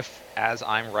 if as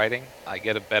I'm writing I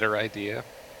get a better idea,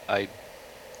 I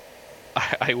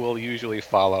will usually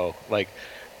follow. Like,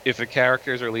 if the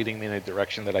characters are leading me in a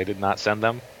direction that I did not send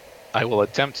them, I will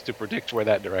attempt to predict where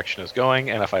that direction is going,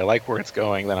 and if I like where it's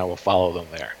going, then I will follow them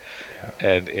there. Yeah.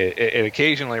 And it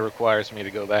occasionally requires me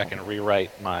to go back and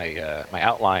rewrite my my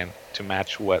outline to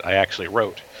match what I actually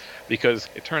wrote, because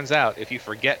it turns out if you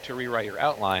forget to rewrite your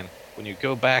outline, when you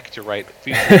go back to write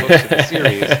future books in the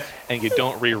series and you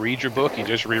don't reread your book, you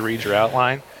just reread your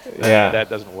outline, that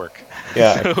doesn't work.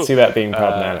 Yeah, so, I can see that being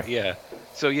problematic. Yeah.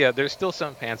 So yeah, there's still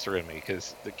some Pantser in me,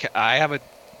 because I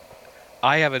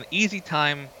have an easy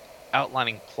time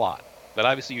outlining plot, but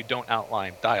obviously you don't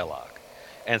outline dialogue.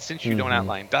 And since you don't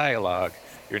outline dialogue,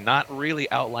 you're not really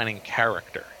outlining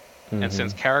character. And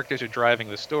since characters are driving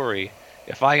the story,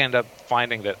 if I end up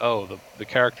finding that, the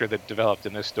character that developed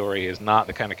in this story is not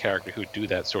the kind of character who'd do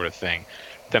that sort of thing,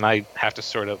 then I have to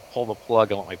sort of pull the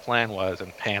plug on what my plan was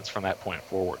and pants from that point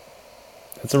forward.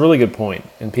 That's a really good point,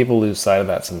 and people lose sight of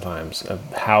that sometimes, of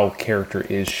how character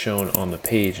is shown on the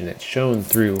page, and it's shown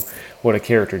through what a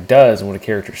character does and what a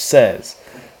character says,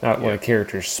 not what a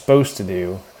character is supposed to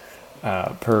do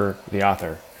per the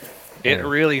author. It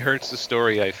really hurts the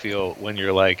story, I feel, when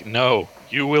you're like, no,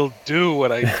 you will do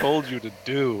what I told you to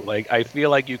do. Like, I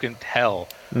feel like you can tell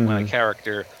when a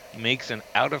character makes an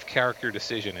out-of-character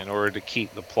decision in order to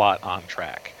keep the plot on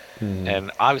track. And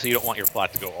obviously you don't want your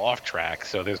plot to go off track,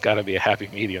 so there's got to be a happy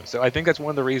medium. So I think that's one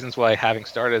of the reasons why having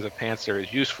started as a pantser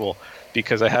is useful,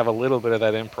 because I have a little bit of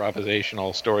that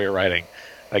improvisational story writing.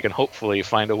 I can hopefully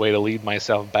find a way to lead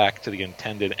myself back to the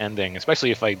intended ending, especially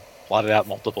if I plotted out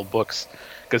multiple books,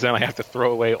 because then I have to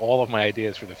throw away all of my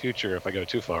ideas for the future if I go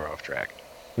too far off track.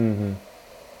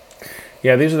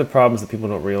 Yeah, these are the problems that people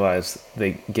don't realize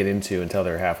they get into until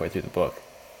they're halfway through the book.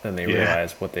 And they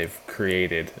realize what they've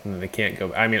created, and they can't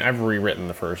go. I mean, I've rewritten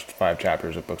the first 5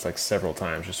 chapters of books like several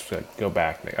times, just to go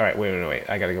back and all right, wait,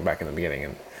 I got to go back in the beginning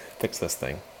and fix this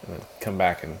thing, and then come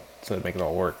back and so to make it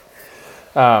all work.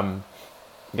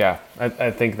 Yeah,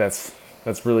 I think that's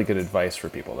really good advice for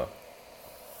people, though.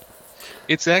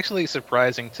 It's actually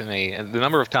surprising to me, and the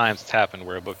number of times it's happened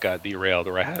where a book got derailed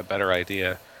or I had a better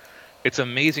idea. It's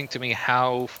amazing to me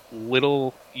how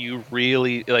little you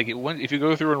really like. If you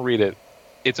go through and read it,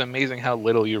 it's amazing how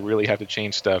little you really have to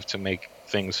change stuff to make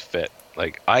things fit.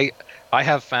 Like, I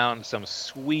have found some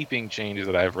sweeping changes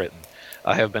that I've written.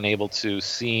 I have been able to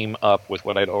seam up with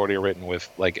what I'd already written with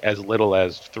like as little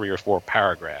as 3 or 4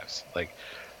 paragraphs. Like,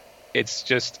 it's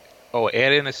just,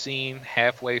 add in a scene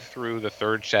halfway through the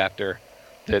 3rd chapter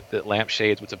that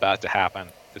lampshades what's about to happen.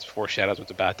 This foreshadows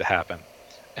what's about to happen.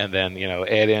 And then,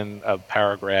 add in a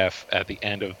paragraph at the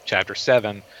end of chapter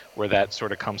 7 where that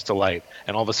sort of comes to light.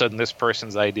 And all of a sudden, this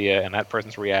person's idea and that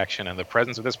person's reaction and the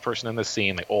presence of this person in the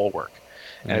scene, they all work.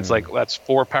 And it's like, that's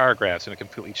 4 paragraphs and it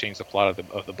completely changed the plot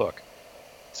of the book.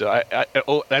 So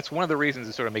that's one of the reasons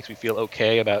it sort of makes me feel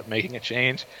okay about making a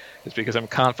change, is because I'm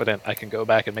confident I can go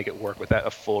back and make it work without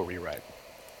a full rewrite.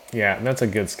 Yeah, and that's a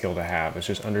good skill to have. It's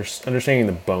just understanding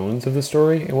the bones of the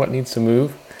story and what needs to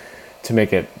move to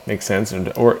make it make sense.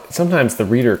 Or sometimes the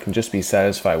reader can just be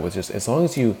satisfied with just, as long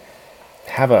as you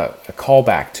have a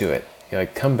callback to it,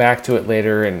 come back to it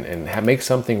later and make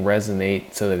something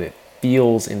resonate so that it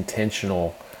feels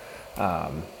intentional.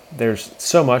 There's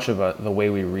so much of the way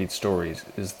we read stories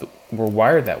we're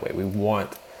wired that way. We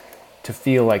want to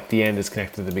feel like the end is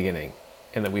connected to the beginning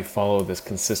and that we follow this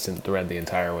consistent thread the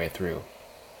entire way through,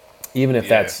 even if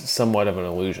that's somewhat of an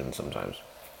illusion sometimes.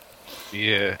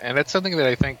 Yeah, and that's something that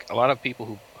I think a lot of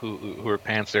people who are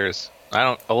pantsers,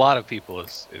 a lot of people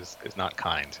is not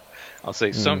kind. I'll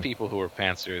say some people who are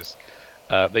pantsers,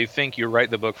 they think you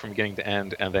write the book from beginning to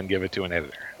end and then give it to an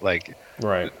editor. Like,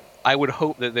 right. I would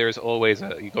hope that there's always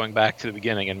going back to the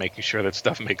beginning and making sure that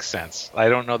stuff makes sense. I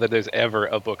don't know that there's ever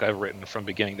a book I've written from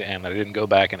beginning to end that I didn't go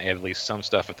back and add at least some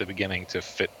stuff at the beginning to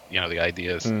fit the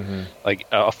ideas. Mm-hmm. Like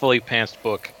a fully pantsed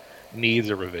book needs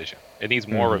a revision. It needs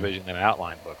more Mm-hmm. revision than an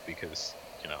outline book because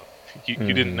you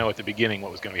didn't Mm-hmm. know at the beginning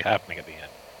what was going to be happening at the end.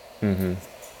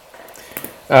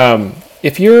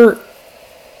 If you're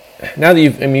now that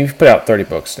you've put out 30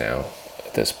 books now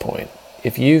at this point.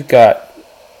 If you've got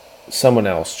someone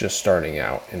else just starting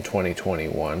out in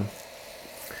 2021,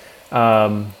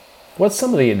 what's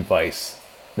some of the advice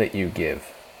that you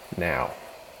give now?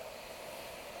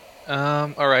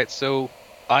 All right, so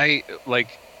I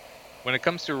like when it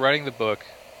comes to writing the book,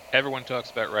 everyone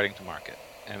talks about writing to market,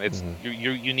 and it's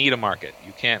you need a market.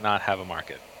 You can't not have a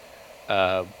market.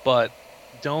 But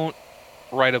don't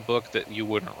write a book that you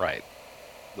wouldn't write.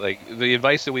 Like the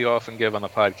advice that we often give on the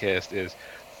podcast is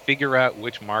figure out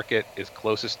which market is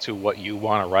closest to what you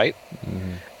want to write,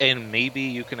 and maybe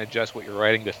you can adjust what you're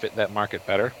writing to fit that market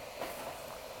better.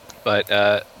 But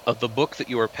the book that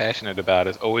you are passionate about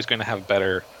is always going to have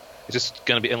better. It's just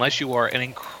going to be, unless you are an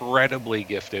incredibly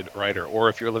gifted writer, or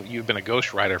if you've been a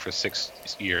ghost writer for 6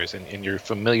 years and you're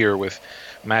familiar with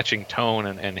matching tone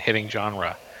and hitting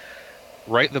genre,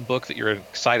 write the book that you're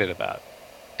excited about,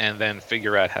 and then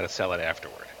figure out how to sell it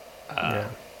afterward.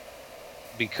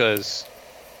 Because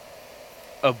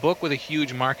a book with a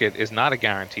huge market is not a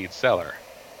guaranteed seller.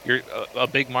 A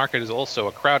big market is also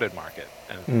a crowded market,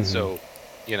 and so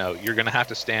you're going to have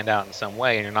to stand out in some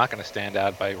way, and you're not going to stand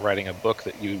out by writing a book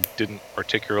that you didn't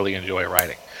particularly enjoy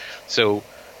writing. So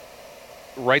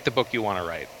write the book you want to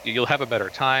write. You'll have a better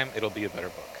time. It'll be a better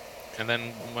book. And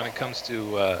then when it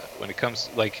comes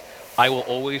like, I will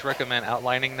always recommend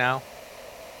outlining now.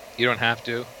 You don't have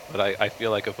to, but I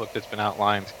feel like a book that's been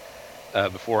outlined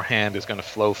beforehand is going to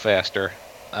flow faster.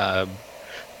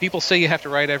 People say you have to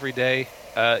write every day.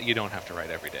 You don't have to write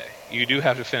every day. You do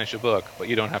have to finish a book, but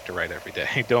you don't have to write every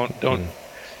day. Don't.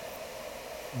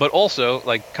 But also,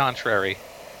 like, contrary,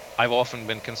 I've often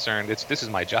been concerned. This is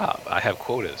my job. I have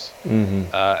quotas,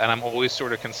 and I'm always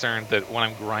sort of concerned that when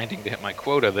I'm grinding to hit my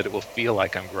quota, that it will feel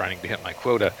like I'm grinding to hit my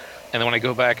quota. And then when I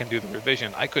go back and do the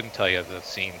revision, I couldn't tell you the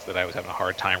scenes that I was having a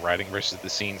hard time writing versus the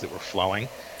scenes that were flowing.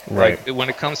 Right. Like, when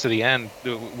it comes to the end,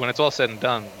 when it's all said and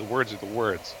done, the words are the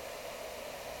words.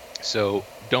 So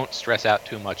don't stress out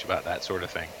too much about that sort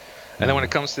of thing. And then when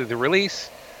it comes to the release,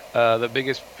 the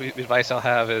biggest advice I'll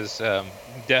have is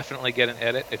definitely get an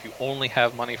edit. If you only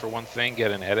have money for one thing,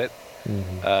 get an edit.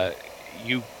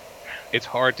 It's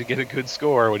hard to get a good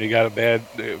score when you got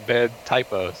bad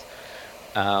typos.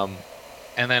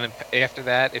 And then after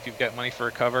that, if you've got money for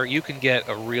a cover, you can get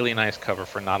a really nice cover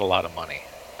for not a lot of money.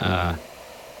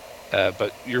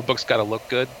 But your book's got to look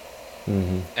good.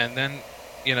 And then,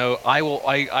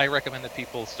 I recommend that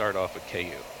people start off with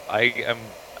KU.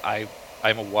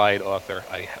 I'm a wide author.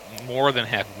 More than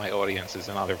half of my audience is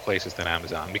in other places than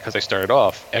Amazon because I started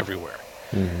off everywhere.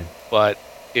 But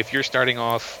if you're starting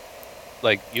off,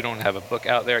 like, you don't have a book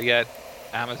out there yet,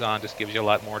 Amazon just gives you a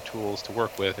lot more tools to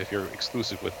work with if you're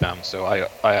exclusive with them. So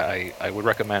I would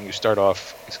recommend you start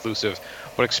off exclusive,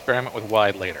 but experiment with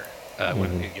wide later.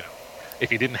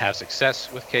 If you didn't have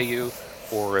success with KU,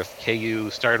 or if KU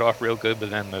started off real good but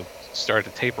then started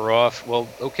to taper off, well,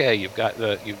 okay, you've got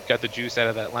the juice out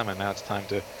of that lemon. Now it's time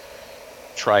to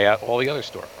try out all the other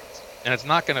storefronts, and it's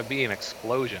not going to be an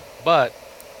explosion. But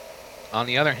on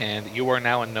the other hand, you are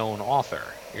now a known author.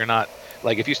 You're not.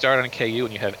 Like, if you start on KU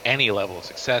and you have any level of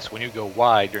success, when you go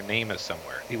wide, your name is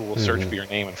somewhere. People will search for your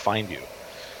name and find you.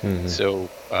 So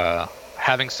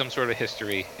having some sort of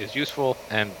history is useful,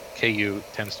 and KU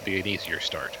tends to be an easier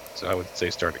start. So I would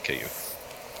say start at KU.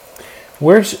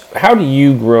 How do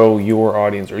you grow your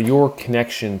audience or your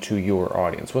connection to your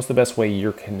audience? What's the best way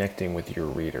you're connecting with your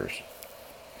readers?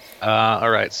 All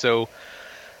right. So,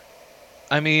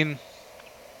 I mean,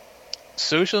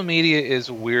 social media is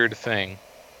a weird thing.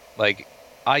 Like,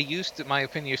 my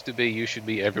opinion used to be you should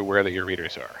be everywhere that your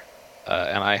readers are.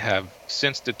 And I have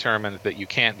since determined that you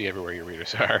can't be everywhere your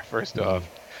readers are, first off.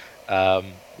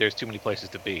 There's too many places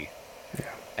to be. Yeah.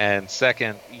 And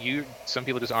second, some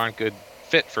people just aren't good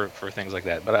fit for things like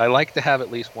that. But I like to have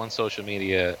at least one social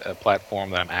media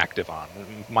platform that I'm active on.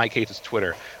 In my case, it's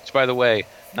Twitter, which, by the way,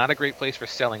 not a great place for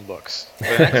selling books, but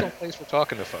an excellent place for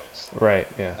talking to folks. Right,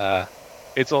 yeah.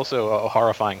 It's also a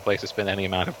horrifying place to spend any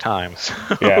amount of time. So,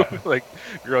 like,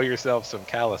 grow yourself some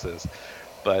calluses.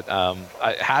 But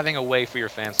having a way for your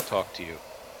fans to talk to you,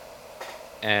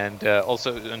 and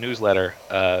also a newsletter.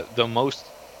 The most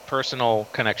personal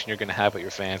connection you're going to have with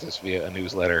your fans is via a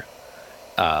newsletter,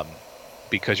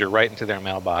 because you're right into their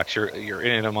mailbox. You're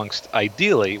in it amongst,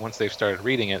 ideally, once they've started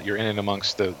reading it, you're in it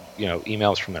amongst the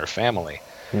emails from their family.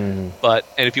 And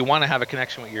if you want to have a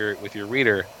connection with your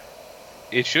reader,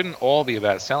 it shouldn't all be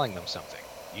about selling them something.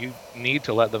 you need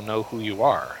to let them know who you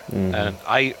are. And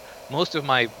most of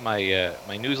my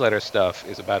newsletter stuff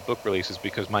is about book releases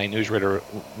because my newsletter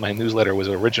was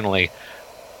originally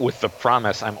with the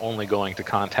promise I'm only going to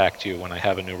contact you when I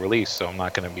have a new release, so I'm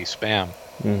not going to be spam.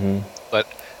 But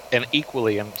an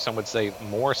equally, and some would say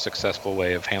more successful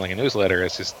way of handling a newsletter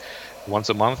is just once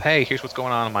a month, hey, here's what's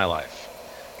going on in my life.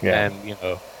 Yeah.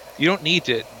 And, you don't need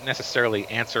to necessarily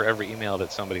answer every email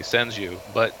that somebody sends you,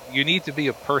 but you need to be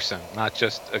a person, not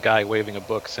just a guy waving a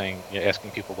book saying,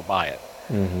 asking people to buy it.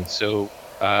 So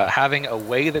having a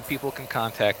way that people can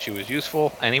contact you is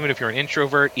useful. And even if you're an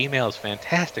introvert, email is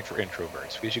fantastic for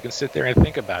introverts because you can sit there and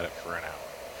think about it for an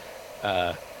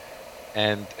hour.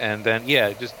 And then,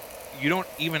 just you don't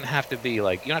even have to be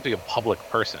like, you don't have to be a public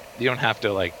person. You don't have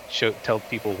to like tell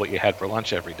people what you had for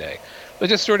lunch every day, but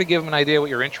just sort of give them an idea what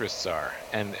your interests are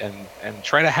and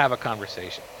try to have a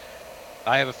conversation.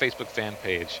 I have a Facebook fan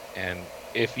page, and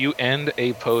if you end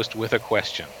a post with a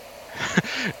question,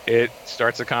 it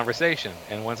starts a conversation.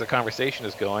 And once a conversation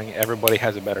is going, everybody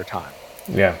has a better time.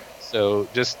 Yeah. So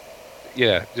just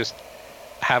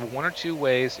have one or two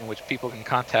ways in which people can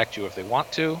contact you if they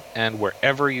want to, and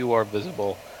wherever you are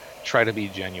visible, try to be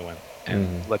genuine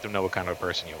and let them know what kind of a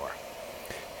person you are.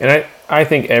 And I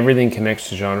think everything connects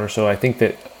to genre. So I think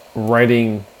that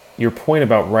your point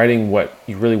about writing what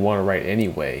you really want to write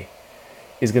anyway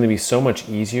is going to be so much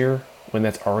easier when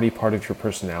that's already part of your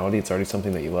personality. It's already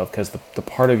something that you love, because the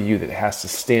part of you that has to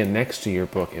stand next to your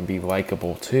book and be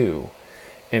likable too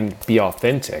and be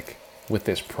authentic with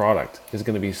this product is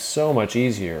going to be so much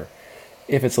easier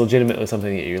if it's legitimately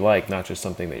something that you like, not just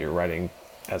something that you're writing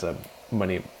as a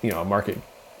money, a market,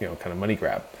 kind of money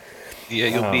grab. Yeah,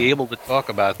 you'll be able to talk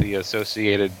about the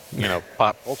associated,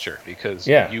 pop culture because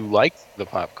you like the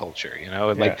pop culture,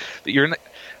 like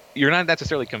you're not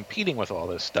necessarily competing with all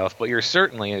this stuff, but you're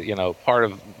certainly, part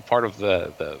of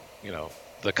the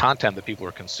content that people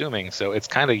are consuming. So it's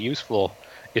kind of useful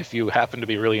if you happen to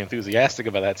be really enthusiastic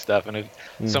about that stuff, and if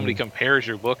somebody compares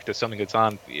your book to something that's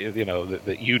on,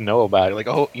 that about, like,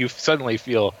 oh, you suddenly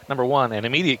feel, number one, an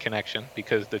immediate connection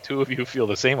because the two of you feel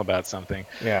the same about something.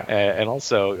 Yeah. And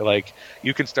also, like,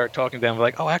 you can start talking to them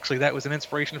like, oh, actually, that was an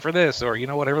inspiration for this, or, you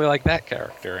know what, I really like that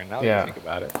character, and now that you think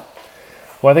about it.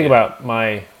 Well, I think about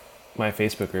my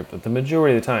Facebook group, but the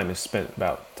majority of the time is spent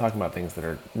about talking about things that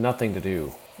are nothing to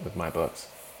do with my books.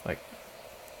 Like,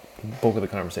 bulk of the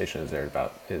conversation is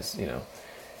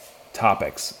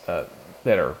topics that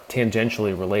are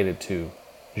tangentially related to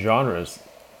genres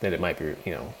that it might be,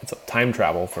 it's time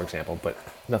travel, for example, but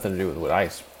nothing to do with what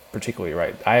I particularly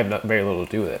write. I have very little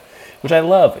to do with it, which I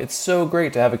love. It's so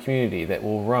great to have a community that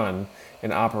will run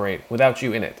and operate without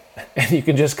you in it, and you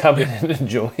can just come in and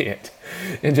enjoy it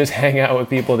and just hang out with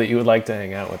people that you would like to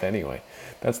hang out with anyway.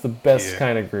 That's the best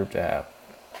kind of group to have.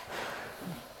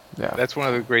 Yeah. That's one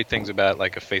of the great things about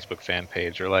like a Facebook fan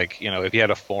page, or like, if you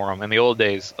had a forum in the old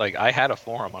days. Like, I had a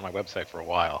forum on my website for a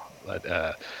while, but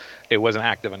it wasn't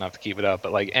active enough to keep it up.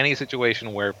 But like any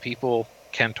situation where people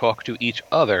can talk to each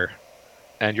other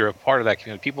and you're a part of that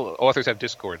community, authors have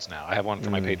Discords now. I have one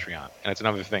for my Patreon, and it's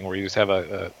another thing where you just have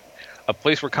a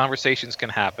place where conversations can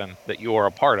happen that you are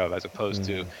a part of, as opposed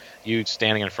to you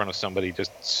standing in front of somebody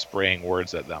just spraying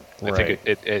words at them. Right. I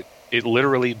think it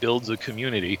literally builds a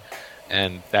community.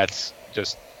 And that's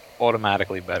just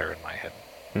automatically better in my head.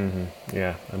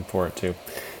 Yeah, I'm for it too.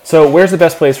 So where's the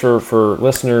best place for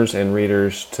listeners and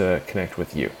readers to connect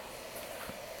with you?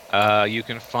 You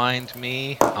can find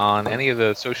me on any of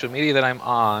the social media that I'm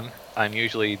on. I'm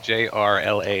usually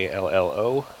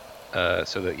JRLALLO.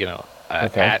 So that,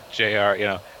 at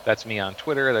JR, that's me on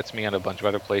Twitter. That's me on a bunch of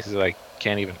other places that I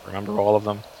can't even remember all of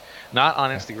them. Not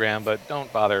on Instagram, but don't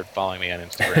bother following me on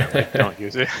Instagram. Like, don't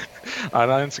use it. On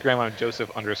Instagram, I'm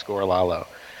Joseph_Lalo.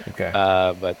 Okay.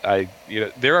 But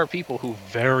there are people who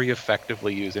very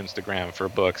effectively use Instagram for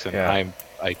books, and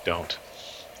I don't.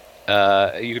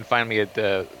 You can find me at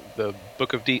the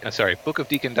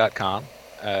bookofdeacon.com.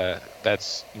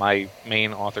 That's my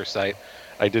main author site.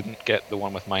 I didn't get the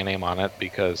one with my name on it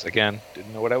because, again,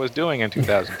 didn't know what I was doing in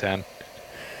 2010.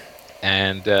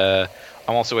 And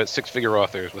I'm also at Six Figure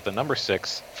Authors with the number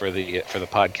 6 for the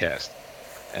podcast.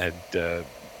 And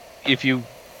if you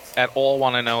at all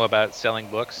want to know about selling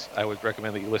books, I would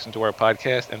recommend that you listen to our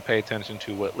podcast and pay attention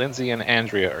to what Lindsay and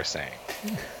Andrea are saying.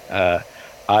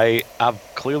 I've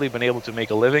clearly been able to make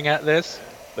a living at this,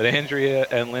 but Andrea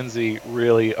and Lindsay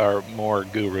really are more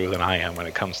guru than I am when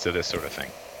it comes to this sort of thing.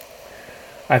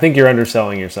 I think you're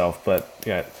underselling yourself, but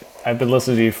yeah, I've been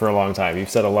listening to you for a long time. You've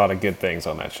said a lot of good things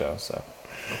on that show, so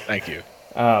thank you.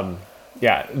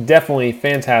 yeah, definitely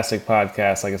fantastic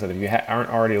podcast. Like I said, if you aren't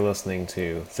already listening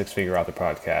to Six Figure Author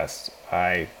Podcast,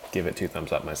 I give it 2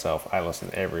 thumbs up myself. I listen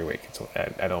every week.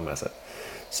 I don't miss it.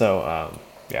 So,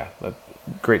 yeah,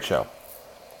 great show.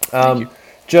 Thank you.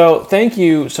 Joe, thank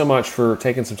you so much for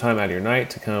taking some time out of your night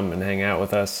to come and hang out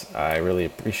with us. I really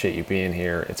appreciate you being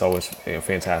here. It's always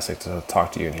fantastic to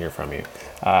talk to you and hear from you.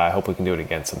 I hope we can do it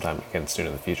again sometime again soon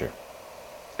in the future.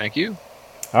 Thank you.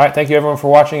 All right, thank you everyone for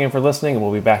watching and for listening, and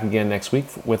we'll be back again next week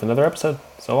with another episode.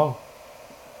 So long.